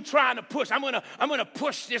 What thing you trying to push? I'm gonna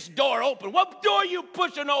push this door open. What door you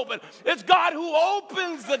pushing open? It's God who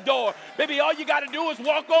opens the door. Baby, all you got to do is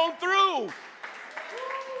walk on through.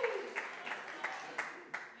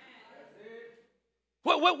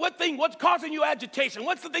 What thing, what's causing you agitation?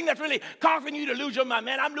 What's the thing that's really causing you to lose your mind?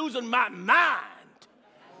 Man, I'm losing my mind.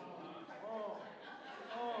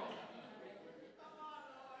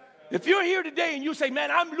 If you're here today and you say, man,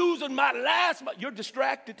 I'm losing my last mind, you're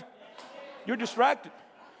distracted. You're distracted.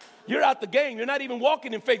 You're out the game. You're not even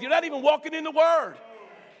walking in faith. You're not even walking in the Word.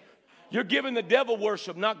 You're giving the devil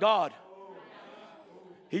worship, not God.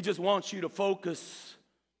 He just wants you to focus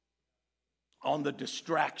on the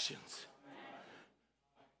distractions.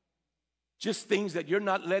 Just things that you're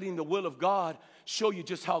not letting the will of God show you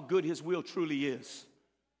just how good his will truly is.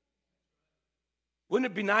 Wouldn't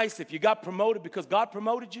it be nice if you got promoted because God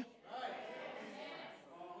promoted you?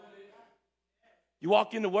 You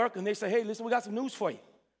walk into work and they say, hey, listen, we got some news for you.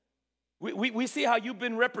 We see how you've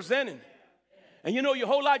been representing. And you know your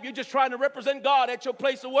whole life you're just trying to represent God at your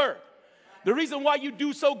place of work. The reason why you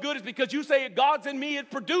do so good is because you say God's in me, it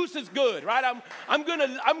produces good, right? I'm gonna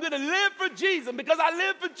live for Jesus. And because I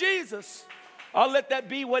live for Jesus, I'll let that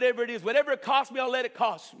be whatever it is. Whatever it costs me, I'll let it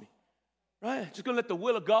cost me. Right? Just gonna let the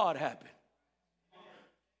will of God happen.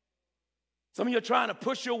 Some of you are trying to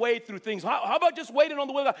push your way through things. How about just waiting on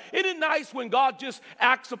the will of God? Isn't it nice when God just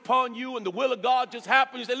acts upon you and the will of God just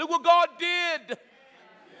happens? You say, look what God did.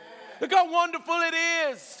 Look how wonderful it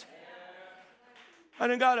is. I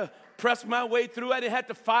didn't got to press my way through. I didn't have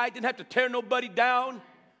to fight. Didn't have to tear nobody down.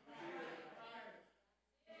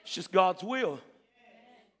 It's just God's will.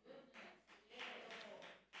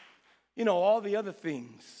 You know, all the other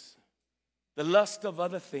things, the lust of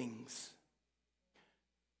other things.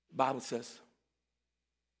 The Bible says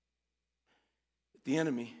the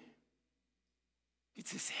enemy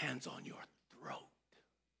gets his hands on your throat.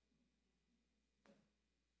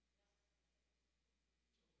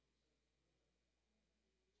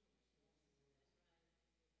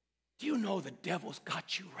 Do you know the devil's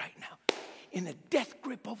got you right now in a death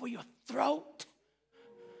grip over your throat?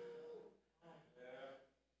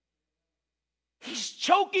 He's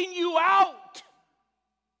choking you out.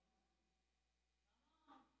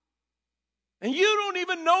 And you don't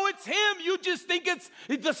even know it's him. You just think it's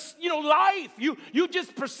life. You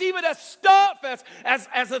just perceive it as stuff,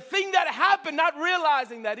 as a thing that happened, not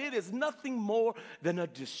realizing that it is nothing more than a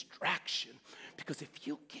distraction. Because if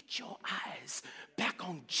you get your eyes back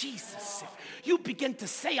on Jesus, if you begin to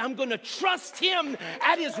say, I'm going to trust him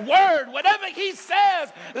at his word, whatever he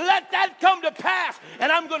says, let that come to pass.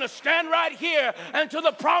 And I'm going to stand right here until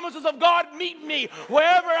the promises of God meet me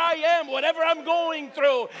wherever I am, whatever I'm going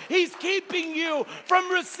through. He's keeping you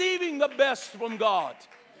from receiving the best from God.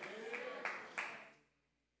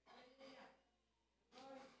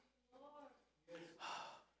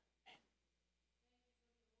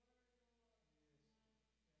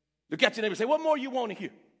 Look at your neighbor and say, what more you want to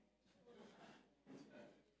hear?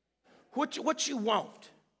 What you want?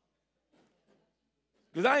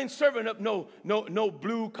 Because I ain't serving up no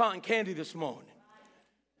blue cotton candy this morning.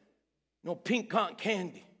 No pink cotton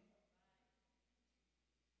candy.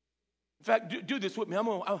 In fact, do this with me.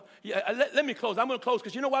 Let me close. I'm going to close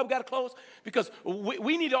because you know why we got to close? Because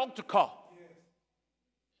we need an altar call.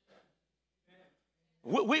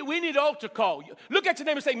 We need an altar call. Look at your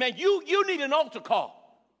neighbor and say, man, you need an altar call.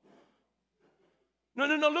 No,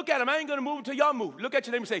 look at him. I ain't going to move until y'all move. Look at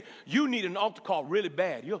your neighbor and say, you need an altar call really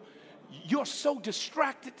bad. You're so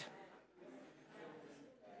distracted.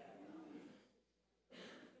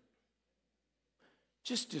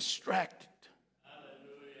 Just distracted.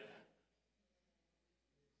 Hallelujah.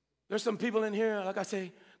 There's some people in here, like I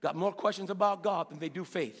say, got more questions about God than they do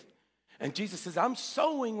faith. And Jesus says, I'm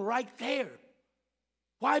sowing right there.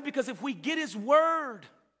 Why? Because if we get his word,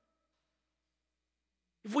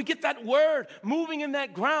 if we get that word moving in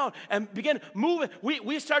that ground and begin moving,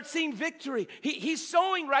 we start seeing victory. He's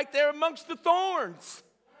sowing right there amongst the thorns.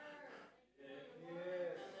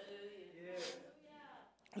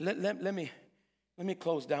 Let me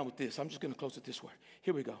close down with this. I'm just going to close with this word.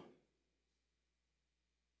 Here we go.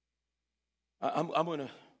 I'm going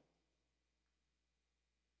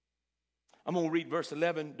to read verse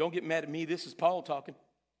 11. Don't get mad at me. This is Paul talking.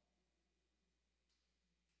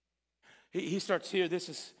 He starts here. This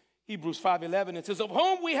is Hebrews 5:11. It says, of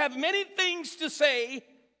whom we have many things to say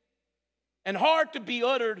and hard to be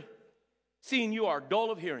uttered, seeing you are dull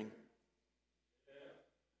of hearing.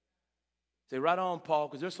 Say, right on, Paul,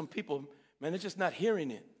 because there's some people, man, they're just not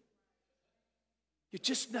hearing it. You're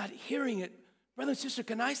just not hearing it. Brother and sister,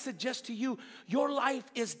 can I suggest to you, your life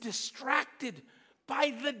is distracted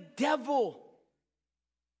by the devil.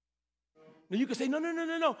 Now you can say,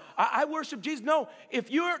 no. I worship Jesus. No,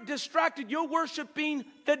 if you're distracted, you're worshiping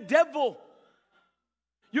the devil.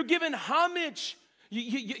 You're giving homage.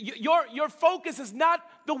 Your focus is not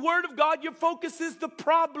the word of God. Your focus is the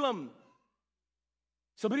problem.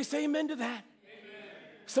 Somebody say amen to that. Amen.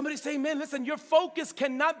 Somebody say amen. Listen, your focus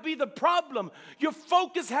cannot be the problem. Your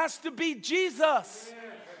focus has to be Jesus. Amen.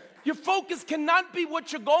 Your focus cannot be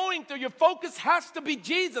what you're going through. Your focus has to be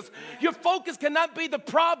Jesus. Your focus cannot be the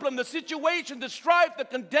problem, the situation, the strife, the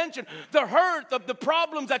contention, the hurt of the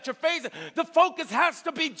problems that you're facing. The focus has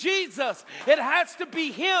to be Jesus. It has to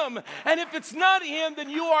be him. And if it's not him,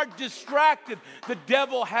 then you are distracted. The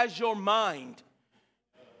devil has your mind.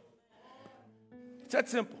 It's that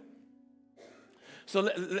simple. So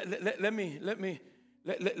let me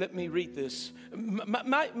read this.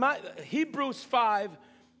 My Hebrews 5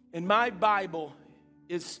 in my Bible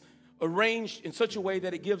is arranged in such a way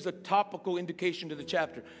that it gives a topical indication to the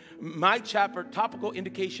chapter. My chapter, topical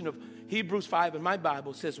indication of Hebrews 5 in my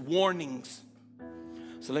Bible says warnings.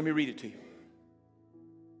 So let me read it to you.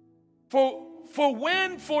 For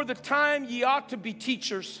when for the time ye ought to be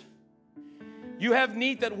teachers, you have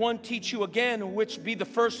need that one teach you again, which be the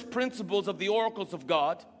first principles of the oracles of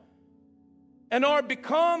God, and are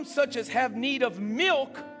become such as have need of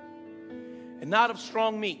milk and not of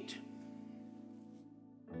strong meat.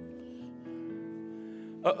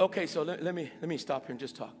 Okay, so let me stop here and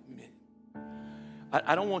just talk a minute.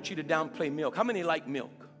 I don't want you to downplay milk. How many like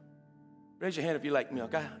milk? Raise your hand if you like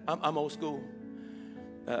milk. I'm old school.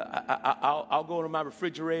 I'll go to my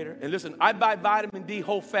refrigerator. And listen, I buy vitamin D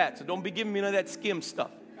whole fat, so don't be giving me none of that skim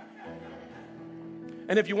stuff.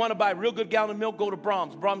 And if you want to buy a real good gallon of milk, go to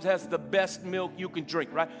Brahms. Brahms has the best milk you can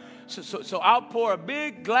drink, right? So I'll pour a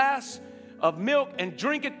big glass of milk and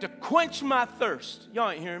drink it to quench my thirst. Y'all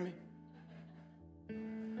ain't hearing me.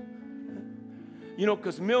 You know,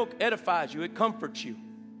 because milk edifies you. It comforts you.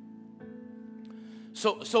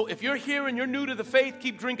 So if you're here and you're new to the faith,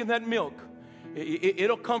 keep drinking that milk.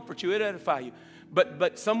 It'll comfort you. It'll edify you.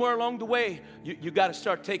 But somewhere along the way, you got to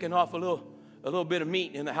start taking off a little bit of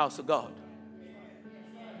meat in the house of God.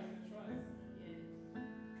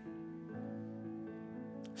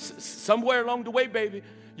 Somewhere along the way, baby,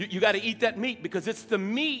 you got to eat that meat, because it's the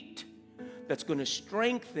meat that's going to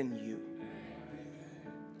strengthen you.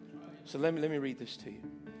 So let me read this to you.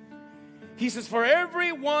 He says, for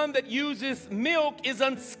everyone that uses milk is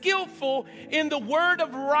unskillful in the word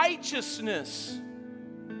of righteousness.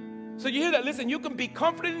 So you hear that? Listen, you can be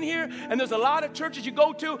comforted in here, and there's a lot of churches you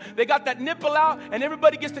go to, they got that nipple out, and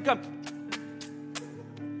everybody gets to come.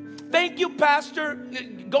 Thank you, Pastor.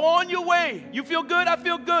 Go on your way. You feel good? I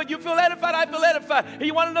feel good. You feel edified? I feel edified. Hey,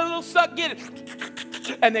 you want another little suck? Get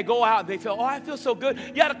it. And they go out and they feel, oh, I feel so good.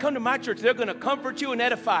 You got to come to my church. They're going to comfort you and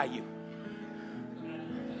edify you.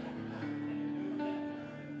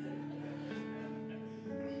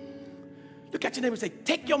 Look at your neighbor and say,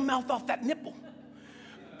 take your mouth off that nipple.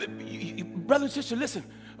 Brother and sister, listen,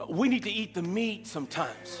 we need to eat the meat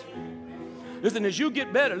sometimes. Listen, as you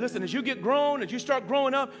get better, listen, as you get grown, as you start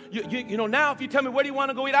growing up, you know, now if you tell me, where do you want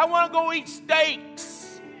to go eat? I want to go eat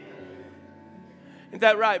steaks. Isn't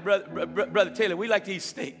that right, Brother Taylor? We like to eat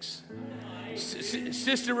steaks.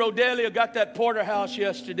 Sister Rodelia got that porterhouse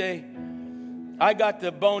yesterday. I got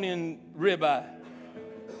the bone-in ribeye.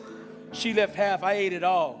 She left half. I ate it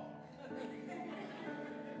all.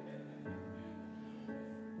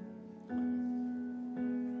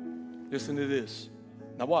 Listen to this.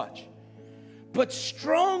 Now watch. But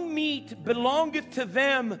strong meat belongeth to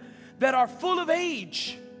them that are full of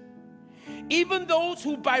age, even those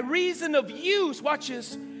who by reason of use, watch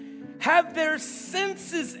this, have their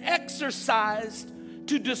senses exercised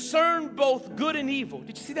to discern both good and evil.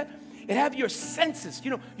 Did you see that? It have your senses.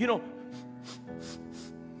 You know.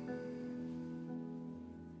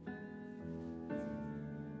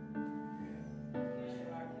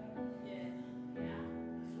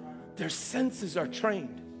 Their senses are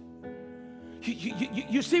trained.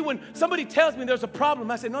 You see, when somebody tells me there's a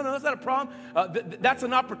problem, I say, no, that's not a problem. That's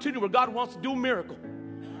an opportunity where God wants to do a miracle.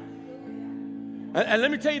 And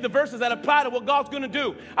let me tell you the verses that apply to what God's going to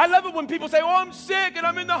do. I love it when people say, oh, I'm sick and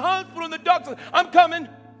I'm in the hospital and the doctor. I'm coming.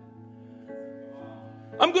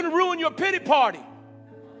 I'm going to ruin your pity party.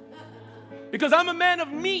 Because I'm a man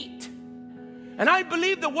of meat. And I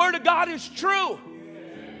believe the word of God is true.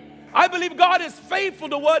 I believe God is faithful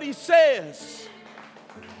to what he says.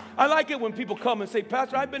 I like it when people come and say,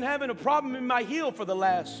 Pastor, I've been having a problem in my heel for the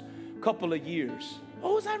last couple of years.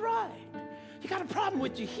 Oh, is that right? You got a problem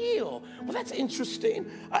with your heel? Well, that's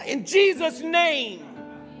interesting. In Jesus' name.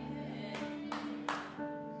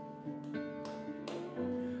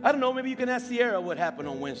 I don't know, maybe you can ask Sierra what happened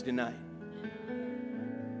on Wednesday night.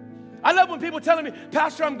 I love when people telling me,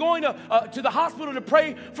 Pastor, I'm going to the hospital to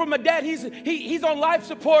pray for my dad. He's on life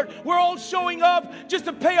support. We're all showing up just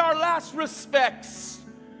to pay our last respects.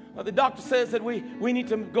 The doctor says that we need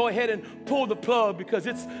to go ahead and pull the plug because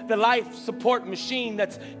it's the life support machine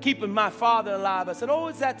that's keeping my father alive. I said, oh,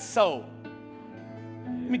 is that so?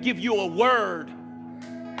 Let me give you a word.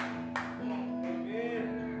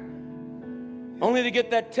 Only to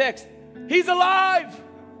get that text. He's alive.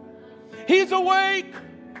 He's awake.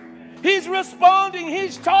 He's responding.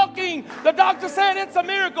 He's talking. The doctor said it's a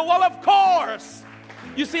miracle. Well, of course.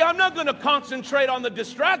 You see, I'm not going to concentrate on the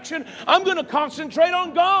distraction. I'm going to concentrate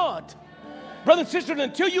on God. Brothers and sisters,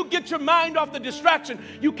 until you get your mind off the distraction,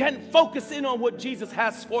 you can't focus in on what Jesus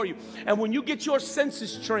has for you. And when you get your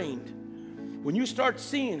senses trained, when you start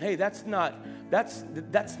seeing, hey, that's not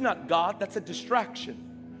God, that's a distraction.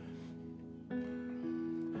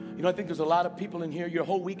 You know, I think there's a lot of people in here, your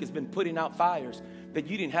whole week has been putting out fires that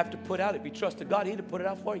you didn't have to put out. If you trusted God, he'd have put it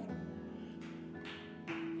out for you.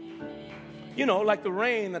 You know, like the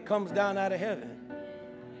rain that comes down out of heaven,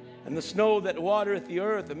 and the snow that watereth the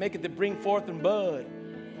earth, and maketh it bring forth and bud.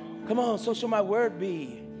 Come on, so shall my word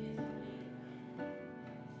be.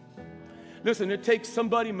 Listen, it takes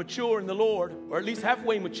somebody mature in the Lord, or at least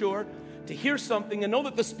halfway mature, to hear something and know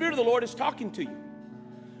that the Spirit of the Lord is talking to you.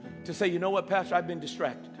 To say, you know what, Pastor, I've been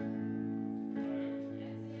distracted.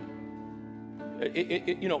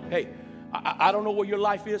 You know, hey, I don't know where your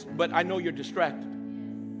life is, but I know you're distracted.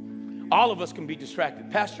 All of us can be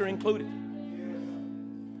distracted, pastor included.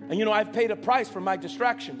 And you know, I've paid a price for my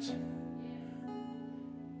distractions.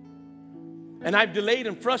 And I've delayed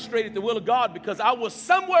and frustrated the will of God because I was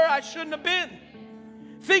somewhere I shouldn't have been.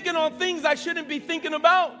 Thinking on things I shouldn't be thinking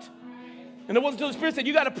about. And it wasn't until the Spirit said,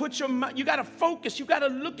 you got to put your mind, you got to focus, you got to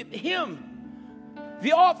look at him.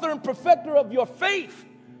 The author and perfecter of your faith.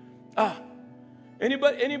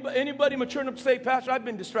 Anybody mature enough to say, Pastor, I've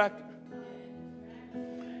been distracted.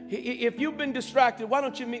 If you've been distracted, why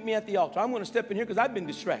don't you meet me at the altar? I'm going to step in here because I've been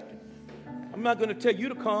distracted. I'm not going to tell you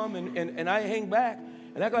to come and I hang back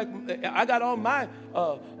and act like I got all my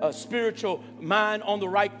spiritual mind on the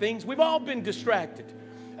right things. We've all been distracted.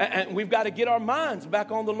 And we've got to get our minds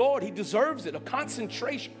back on the Lord. He deserves it, a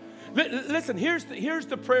concentration. Listen, here's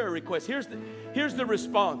the prayer request. Here's the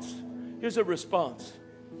response. Here's a response.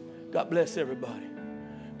 God bless everybody.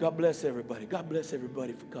 God bless everybody. God bless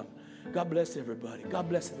everybody for coming. God bless everybody. God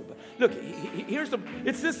bless everybody. Look,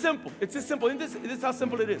 it's this simple. It's this simple. And this is how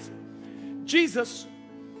simple it is. Jesus,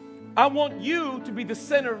 I want you to be the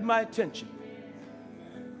center of my attention.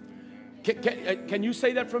 Can you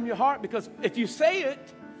say that from your heart? Because if you say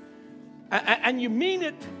it and you mean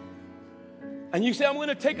it, and you say, I'm going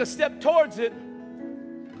to take a step towards it,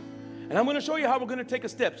 and I'm going to show you how we're going to take a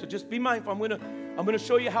step. So just be mindful. I'm going to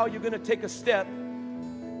show you how you're going to take a step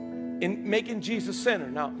in making Jesus center.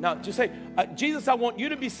 Now just say, Jesus, I want you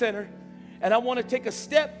to be center, and I want to take a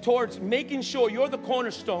step towards making sure you're the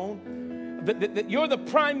cornerstone, that you're the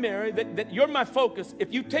primary, that you're my focus.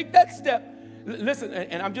 If you take that step, listen,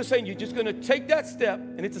 and I'm just saying, you're just going to take that step,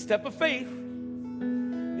 and it's a step of faith.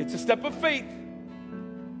 It's a step of faith.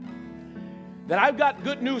 That I've got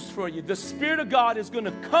good news for you. The Spirit of God is going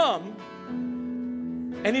to come,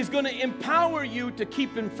 and He's going to empower you to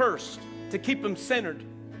keep Him first, to keep Him centered.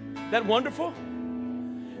 That wonderful?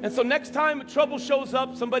 And so next time trouble shows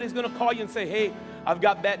up, somebody's going to call you and say, hey, I've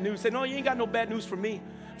got bad news. Say, no, you ain't got no bad news for me.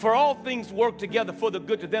 For all things work together for the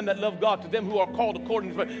good to them that love God, to them who are called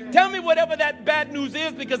according to His. Tell me whatever that bad news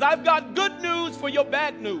is, because I've got good news for your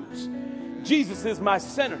bad news. Jesus is my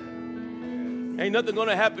center. Ain't nothing going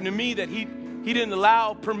to happen to me that He didn't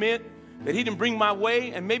allow, permit, that He didn't bring my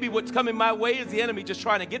way. And maybe what's coming my way is the enemy just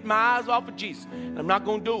trying to get my eyes off of Jesus. And I'm not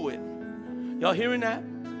going to do it. Y'all hearing that?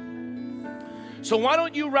 So why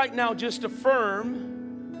don't you right now just affirm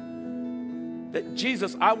that,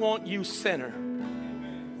 Jesus, I want you center.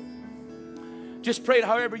 Just pray it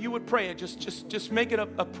however you would pray it. Just make it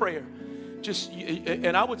a prayer.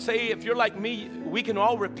 And I would say, if you're like me, we can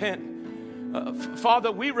all repent.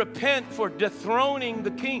 Father, we repent for dethroning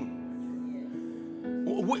the King.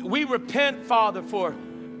 We repent, Father, for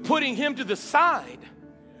putting Him to the side.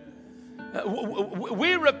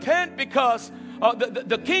 We repent because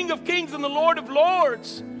the King of Kings and the Lord of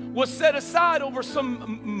Lords was set aside over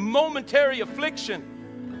some momentary affliction,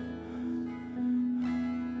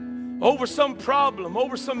 over some problem,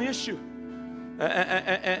 over some issue.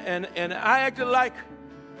 And I acted like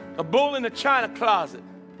a bull in a china closet.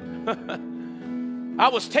 I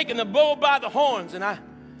was taking the bull by the horns, and I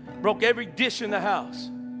broke every dish in the house.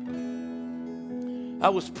 I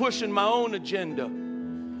was pushing my own agenda,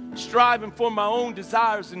 striving for my own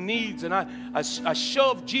desires and needs, and I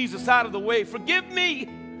shoved Jesus out of the way. Forgive me,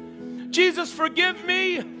 Jesus, forgive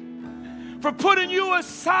me for putting you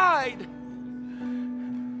aside,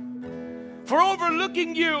 for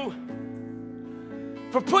overlooking you,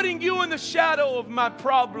 for putting you in the shadow of my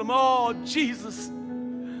problem. Oh, Jesus,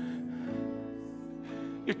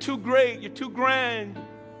 you're too great, you're too grand,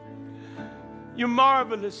 you're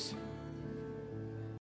marvelous.